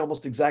 2023,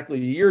 almost exactly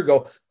a year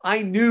ago.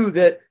 I knew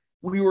that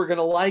we were going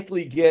to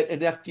likely get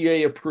an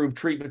FDA-approved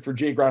treatment for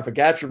geographic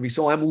atrophy.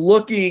 So I'm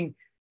looking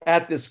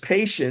at this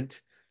patient,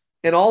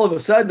 and all of a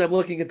sudden I'm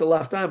looking at the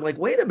left eye. I'm like,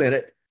 wait a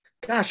minute.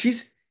 Gosh,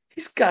 he's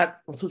got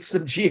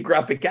some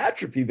geographic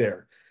atrophy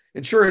there.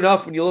 And sure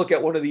enough, when you look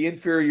at one of the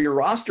inferior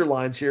roster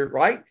lines here,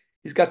 right,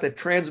 he's got that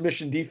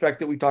transmission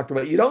defect that we talked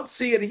about. You don't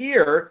see it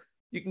here.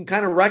 You can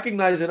kind of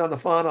recognize it on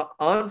the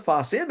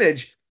en-face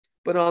image,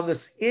 but on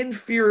this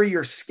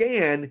inferior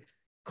scan,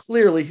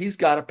 clearly he's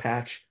got a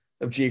patch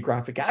of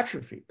geographic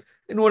atrophy.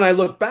 And when I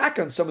look back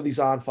on some of these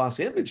en-face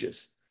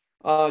images,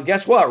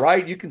 guess what,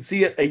 right? You can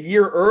see it a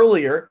year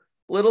earlier,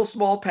 little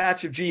small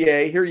patch of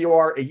GA. Here you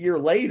are a year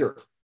later.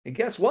 And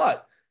guess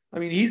what? I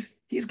mean,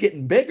 he's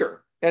getting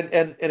bigger.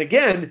 And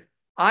again,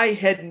 I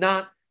had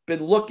not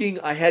been looking,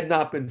 I had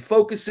not been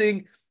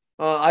focusing.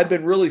 I've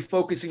been really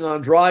focusing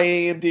on dry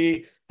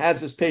AMD.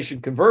 Has this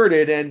patient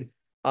converted? And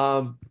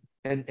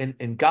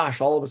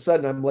gosh, all of a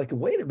sudden I'm like,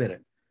 wait a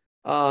minute.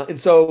 And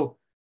so,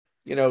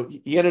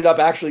 he ended up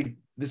actually,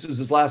 this was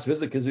his last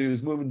visit because he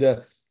was moving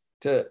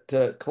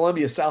to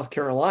Columbia, South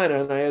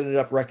Carolina, and I ended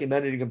up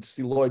recommending him to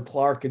see Lloyd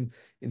Clark in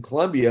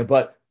Columbia.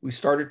 But we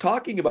started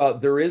talking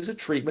about there is a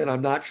treatment.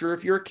 I'm not sure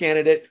if you're a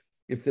candidate.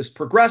 If this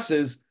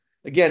progresses,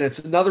 again, it's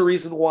another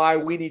reason why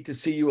we need to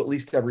see you at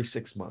least every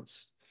 6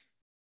 months.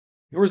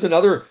 Here was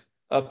another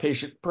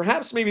patient,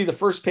 perhaps maybe the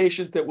first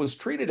patient that was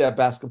treated at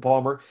Bascom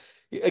Palmer.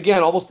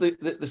 Again, almost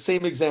the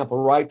same example,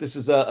 right? This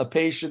is a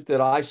patient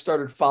that I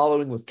started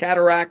following with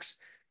cataracts.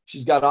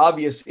 She's got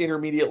obvious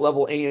intermediate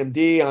level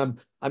AMD.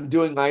 I'm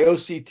doing my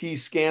OCT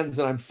scans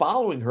and I'm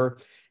following her.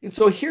 And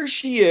so here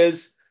she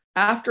is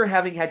after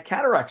having had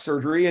cataract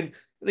surgery. And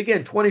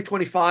again,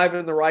 2025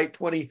 in the right,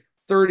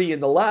 2030 in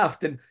the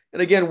left. And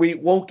again, we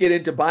won't get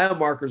into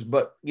biomarkers,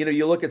 but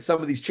you look at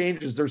some of these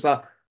changes, there's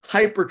a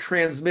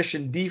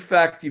hypertransmission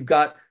defect. You've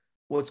got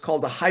what's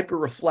called a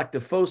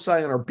hyperreflective foci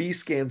on our B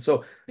scan.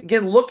 So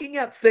again, looking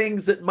at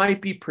things that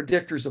might be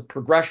predictors of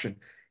progression,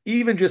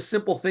 even just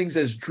simple things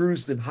as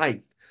drusen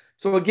height.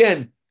 So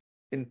again,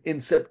 in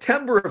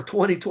September of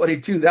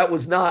 2022, that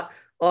was not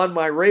on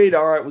my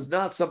radar. It was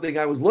not something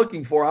I was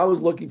looking for. I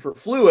was looking for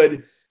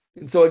fluid.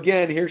 And so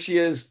again, here she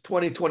is,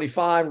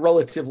 2025,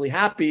 relatively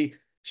happy.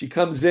 She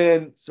comes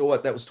in. So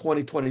what? That was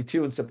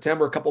 2022 in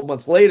September. A couple of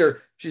months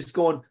later, she's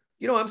going,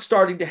 I'm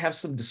starting to have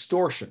some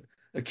distortion.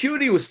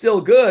 Acuity was still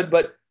good,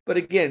 but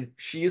again,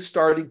 she is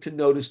starting to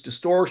notice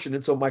distortion.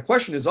 And so my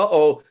question is,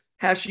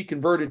 has she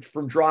converted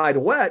from dry to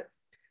wet?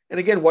 And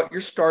again, what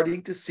you're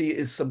starting to see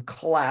is some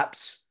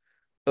collapse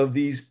of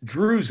these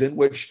drusen,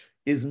 which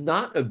is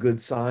not a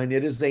good sign.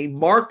 It is a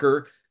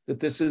marker that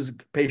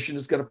patient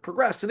is going to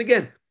progress. And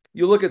again,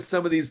 you look at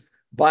some of these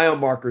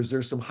biomarkers,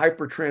 there's some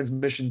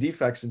hypertransmission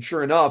defects. And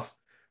sure enough,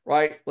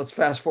 right, let's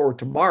fast forward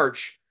to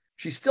March.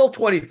 She's still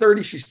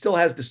 20/30. She still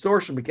has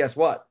distortion, but guess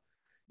what?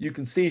 You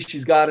can see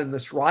she's got in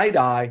this right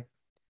eye,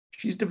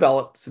 she's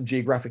developed some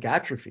geographic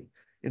atrophy.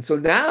 And so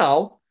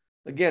now,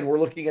 again, we're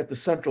looking at the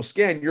central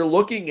scan. You're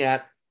looking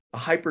at a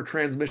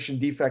hypertransmission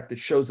defect that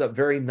shows up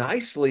very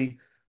nicely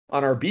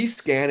on our B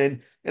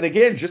scan. And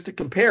again, just to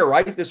compare,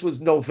 right? This was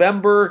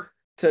November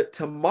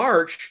to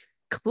March,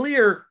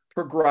 clear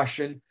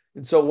progression.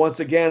 And so once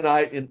again,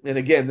 and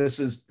again, this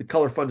is the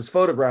color fundus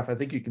photograph. I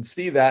think you can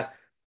see that.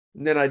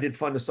 And then I did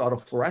fundus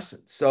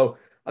autofluorescence. So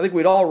I think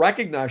we'd all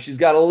recognize she's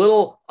got a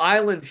little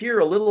island here,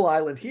 a little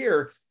island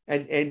here,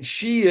 and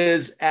she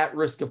is at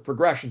risk of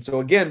progression.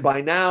 So again,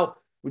 by now,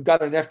 we've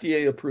got an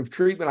FDA-approved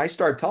treatment. I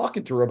started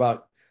talking to her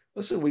about,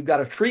 listen, we've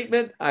got a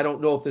treatment. I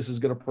don't know if this is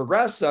going to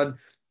progress, son.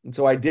 And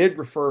so I did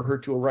refer her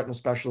to a retinal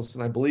specialist,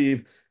 and I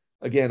believe,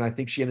 again, I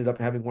think she ended up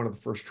having one of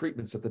the first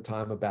treatments at the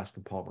time of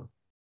Bascom Palmer.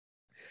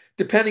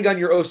 Depending on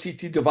your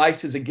OCT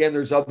devices, again,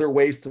 there's other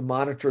ways to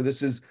monitor.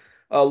 This is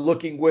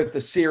looking with the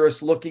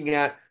Cirrus, looking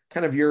at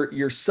kind of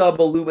your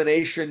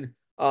sub-illumination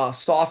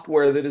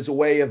software that is a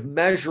way of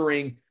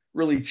measuring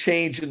really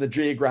change in the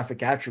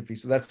geographic atrophy.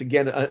 So that's,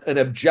 again, an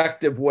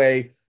objective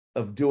way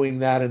of doing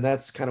that. And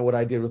that's kind of what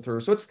I did with her.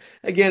 So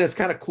it's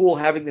kind of cool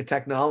having the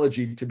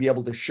technology to be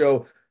able to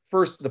show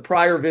first the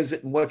prior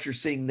visit and what you're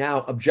seeing now,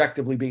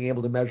 objectively being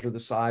able to measure the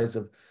size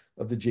of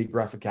the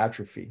geographic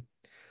atrophy.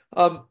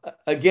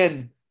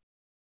 Again,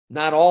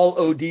 not all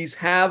ODs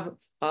have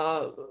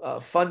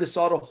fundus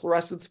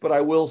autofluorescence, but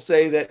I will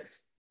say that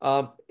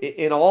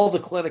in all the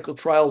clinical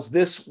trials,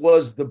 this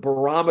was the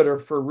barometer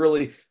for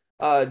really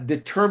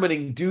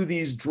determining, do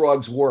these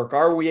drugs work?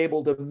 Are we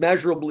able to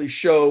measurably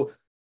show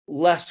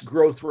less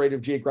growth rate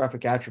of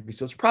geographic atrophy?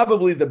 So it's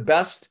probably the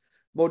best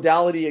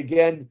modality.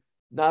 Again,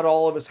 not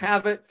all of us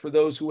have it. For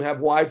those who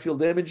have wide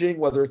field imaging,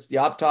 whether it's the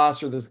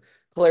Optos or the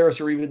Claris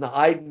or even the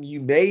IDEN,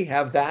 you may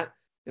have that.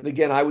 And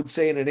again, I would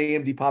say in an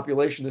AMD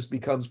population, this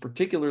becomes,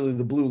 particularly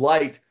the blue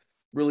light,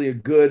 really a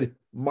good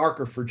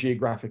marker for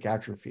geographic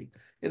atrophy.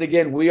 And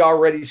again, we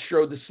already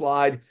showed the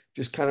slide,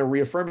 just kind of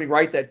reaffirming,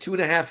 right, that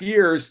 2.5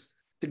 years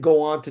to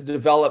go on to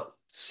develop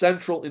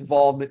central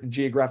involvement in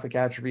geographic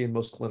atrophy in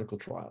most clinical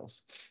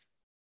trials.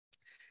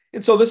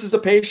 And so this is a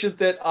patient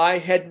that I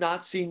had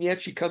not seen yet.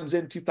 She comes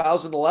in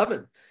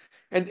 2011.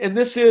 And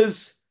this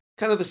is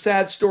kind of the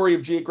sad story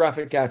of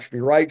geographic atrophy,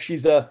 right?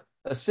 She's a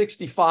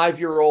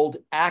 65-year-old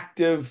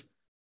active,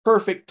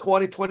 perfect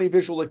 20/20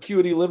 visual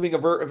acuity, living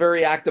a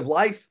very active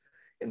life.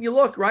 And you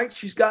look, right,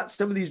 she's got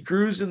some of these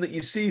drusen that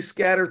you see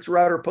scattered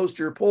throughout her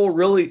posterior pole,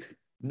 really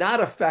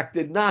not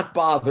affected, not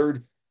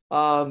bothered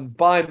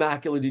by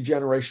macular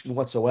degeneration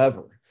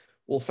whatsoever.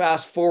 We'll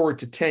fast forward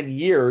to 10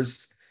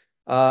 years.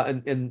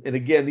 And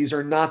again, these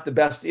are not the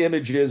best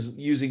images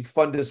using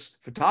fundus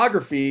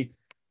photography,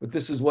 but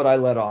this is what I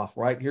let off,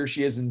 right? Here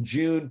she is in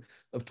June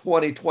of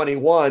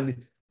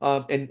 2021.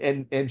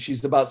 And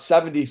she's about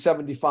 70,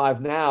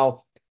 75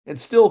 now, and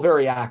still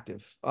very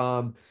active.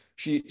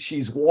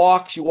 She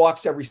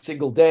walks every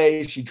single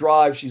day. She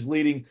drives. She's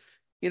leading,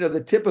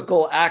 the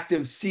typical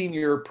active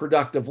senior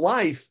productive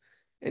life.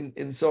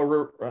 And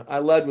so I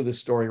led with this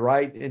story,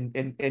 right?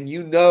 And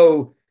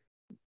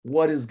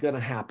what is going to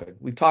happen.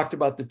 We talked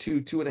about the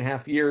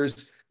 2.5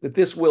 years that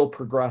this will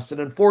progress.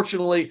 And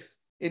unfortunately,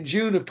 in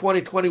June of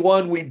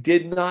 2021, we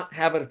did not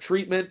have a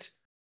treatment.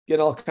 Again,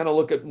 I'll kind of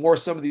look at more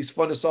some of these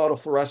fundus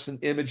autofluorescent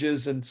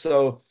images. And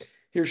so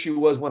here she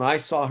was when I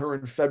saw her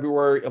in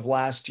February of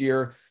last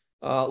year,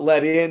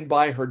 led in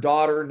by her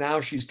daughter. Now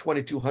she's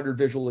 2200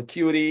 visual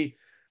acuity.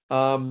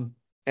 And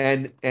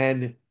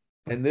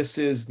this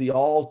is the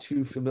all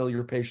too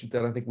familiar patient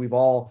that I think we've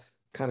all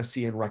kind of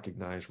see and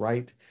recognize,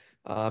 right?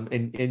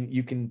 And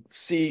you can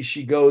see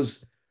she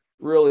goes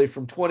really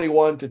from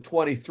 21 to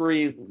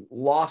 23,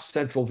 lost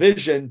central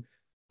vision,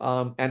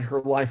 and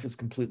her life is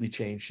completely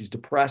changed. She's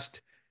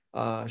depressed.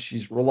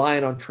 She's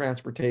reliant on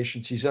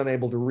transportation. She's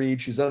unable to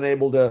read. She's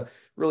unable to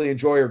really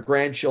enjoy her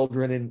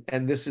grandchildren.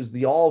 And this is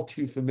the all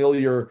too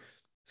familiar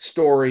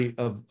story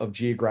of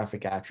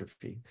geographic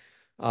atrophy.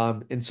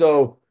 And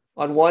so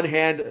on one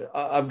hand,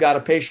 I've got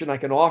a patient I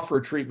can offer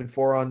a treatment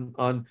for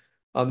on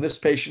this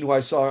patient who I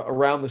saw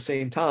around the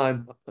same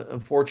time.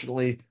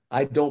 Unfortunately,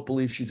 I don't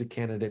believe she's a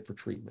candidate for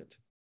treatment.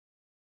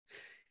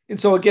 And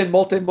so again,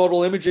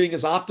 multimodal imaging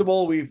is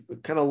optimal. We've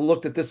kind of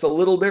looked at this a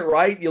little bit,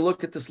 right? You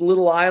look at this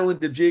little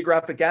island of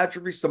geographic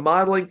atrophy, some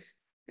modeling,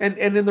 and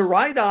in the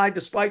right eye,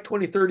 despite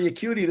 20/30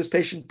 acuity, this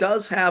patient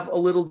does have a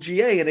little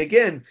GA. And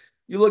again,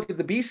 you look at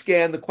the B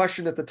scan, the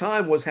question at the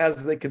time was,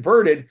 has they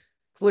converted?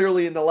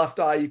 Clearly in the left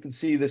eye, you can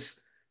see this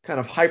kind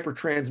of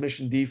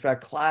hypertransmission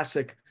defect,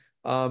 classic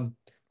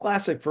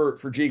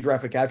for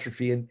geographic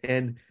atrophy.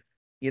 And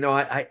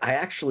I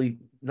actually,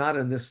 not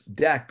in this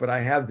deck, but I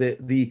have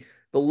the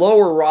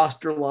lower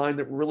roster line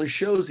that really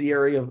shows the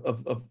area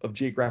of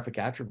geographic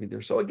atrophy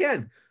there. So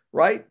again,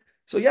 right?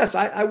 So yes,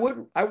 I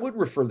would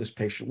refer this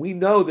patient. We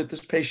know that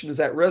this patient is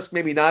at risk,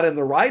 maybe not in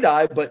the right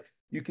eye, but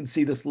you can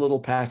see this little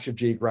patch of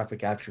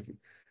geographic atrophy.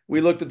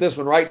 We looked at this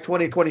one, right?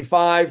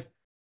 20/25,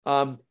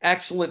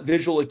 excellent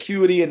visual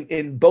acuity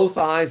in both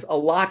eyes, a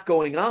lot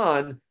going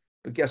on.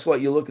 But guess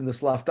what? You look in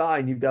this left eye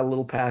and you've got a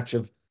little patch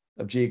of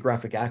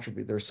geographic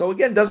atrophy there. So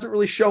again, doesn't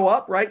really show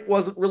up, right?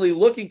 Wasn't really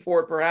looking for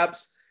it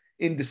perhaps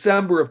in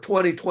December of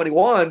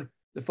 2021.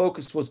 The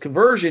focus was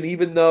conversion,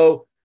 even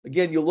though,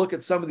 again, you look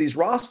at some of these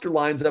roster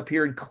lines up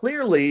here and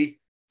clearly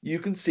you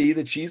can see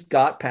that she's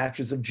got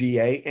patches of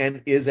GA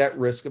and is at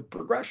risk of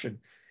progression.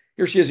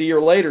 Here she is a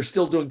year later,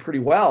 still doing pretty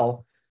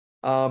well.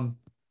 But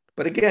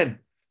again,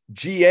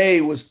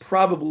 GA was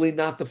probably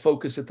not the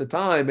focus at the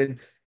time. And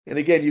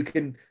again, you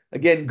can,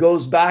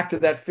 goes back to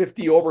that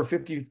 50 over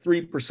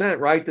 53%,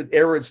 right? That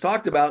Aaron's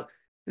talked about.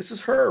 This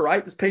is her,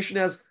 right? This patient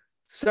has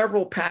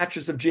several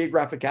patches of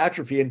geographic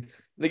atrophy. And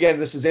again,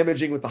 this is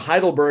imaging with the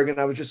Heidelberg. And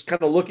I was just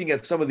kind of looking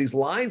at some of these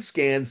line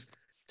scans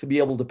to be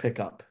able to pick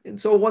up.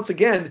 And so once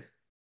again,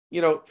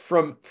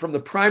 from the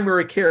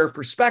primary care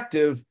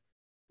perspective,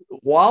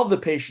 while the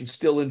patient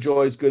still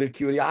enjoys good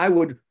acuity, I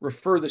would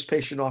refer this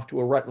patient off to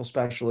a retinal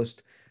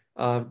specialist.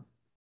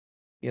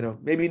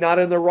 Maybe not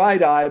in the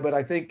right eye, but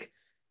I think,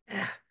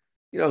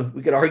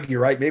 we could argue,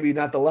 right? Maybe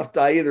not the left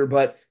eye either,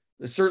 but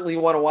certainly you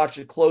want to watch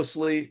it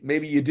closely.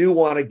 Maybe you do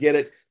want to get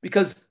it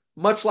because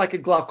much like a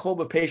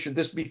glaucoma patient,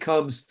 this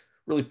becomes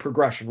really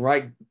progression,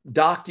 right?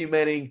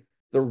 Documenting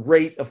the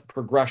rate of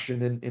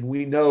progression. And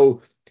we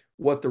know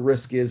what the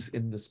risk is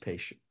in this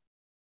patient.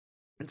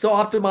 And so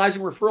optimizing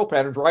referral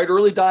patterns, right?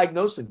 Early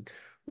diagnosing,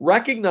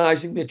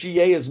 recognizing that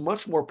GA is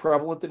much more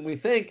prevalent than we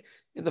think.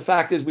 And the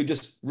fact is we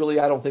just really,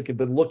 I don't think, have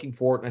been looking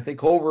for it. And I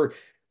think over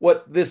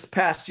what this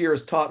past year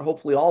has taught,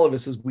 hopefully all of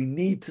us, is we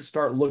need to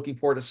start looking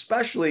for it,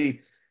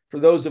 especially for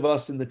those of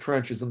us in the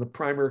trenches and the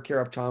primary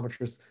care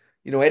optometrists.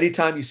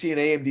 Anytime you see an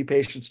AMD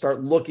patient,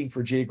 start looking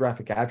for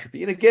geographic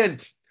atrophy. And again,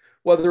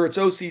 whether it's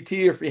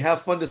OCT or if you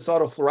have fundus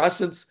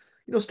autofluorescence,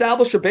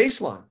 establish a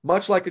baseline,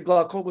 much like a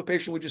glaucoma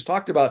patient we just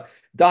talked about,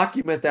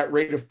 document that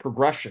rate of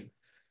progression,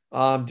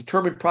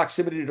 determine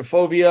proximity to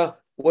fovea,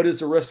 what is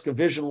the risk of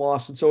vision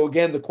loss? And so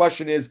again, the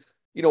question is,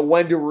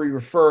 when do we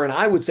refer? And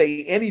I would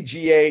say any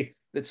GA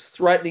that's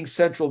threatening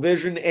central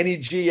vision, any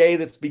GA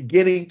that's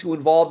beginning to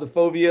involve the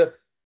fovea.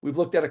 We've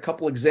looked at a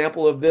couple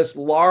examples of this,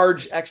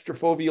 large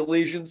extrafoveal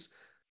lesions,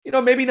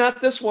 maybe not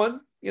this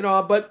one,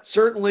 but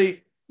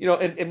certainly,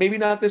 and maybe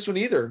not this one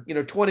either.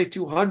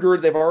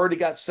 2200, they've already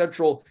got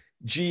central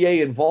GA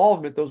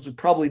involvement. Those would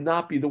probably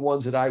not be the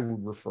ones that I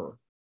would refer.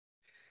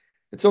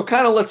 And so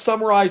kind of let's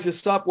summarize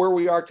this up where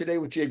we are today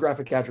with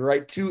geographic atrophy,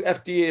 right? 2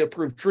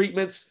 FDA-approved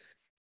treatments.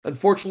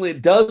 Unfortunately,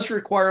 it does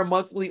require a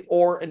monthly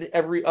or an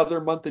every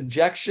other month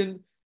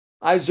injection.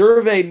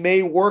 Izervay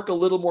may work a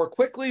little more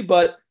quickly,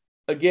 but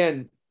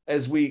again,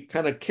 as we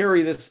kind of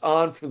carry this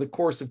on for the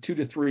course of 2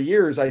 to 3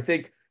 years, I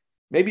think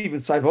maybe even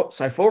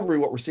Syfovre,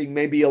 what we're seeing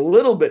may be a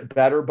little bit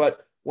better,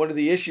 but one of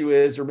the issue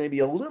is, or maybe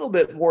a little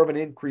bit more of an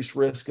increased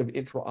risk of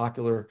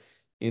intraocular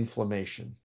inflammation.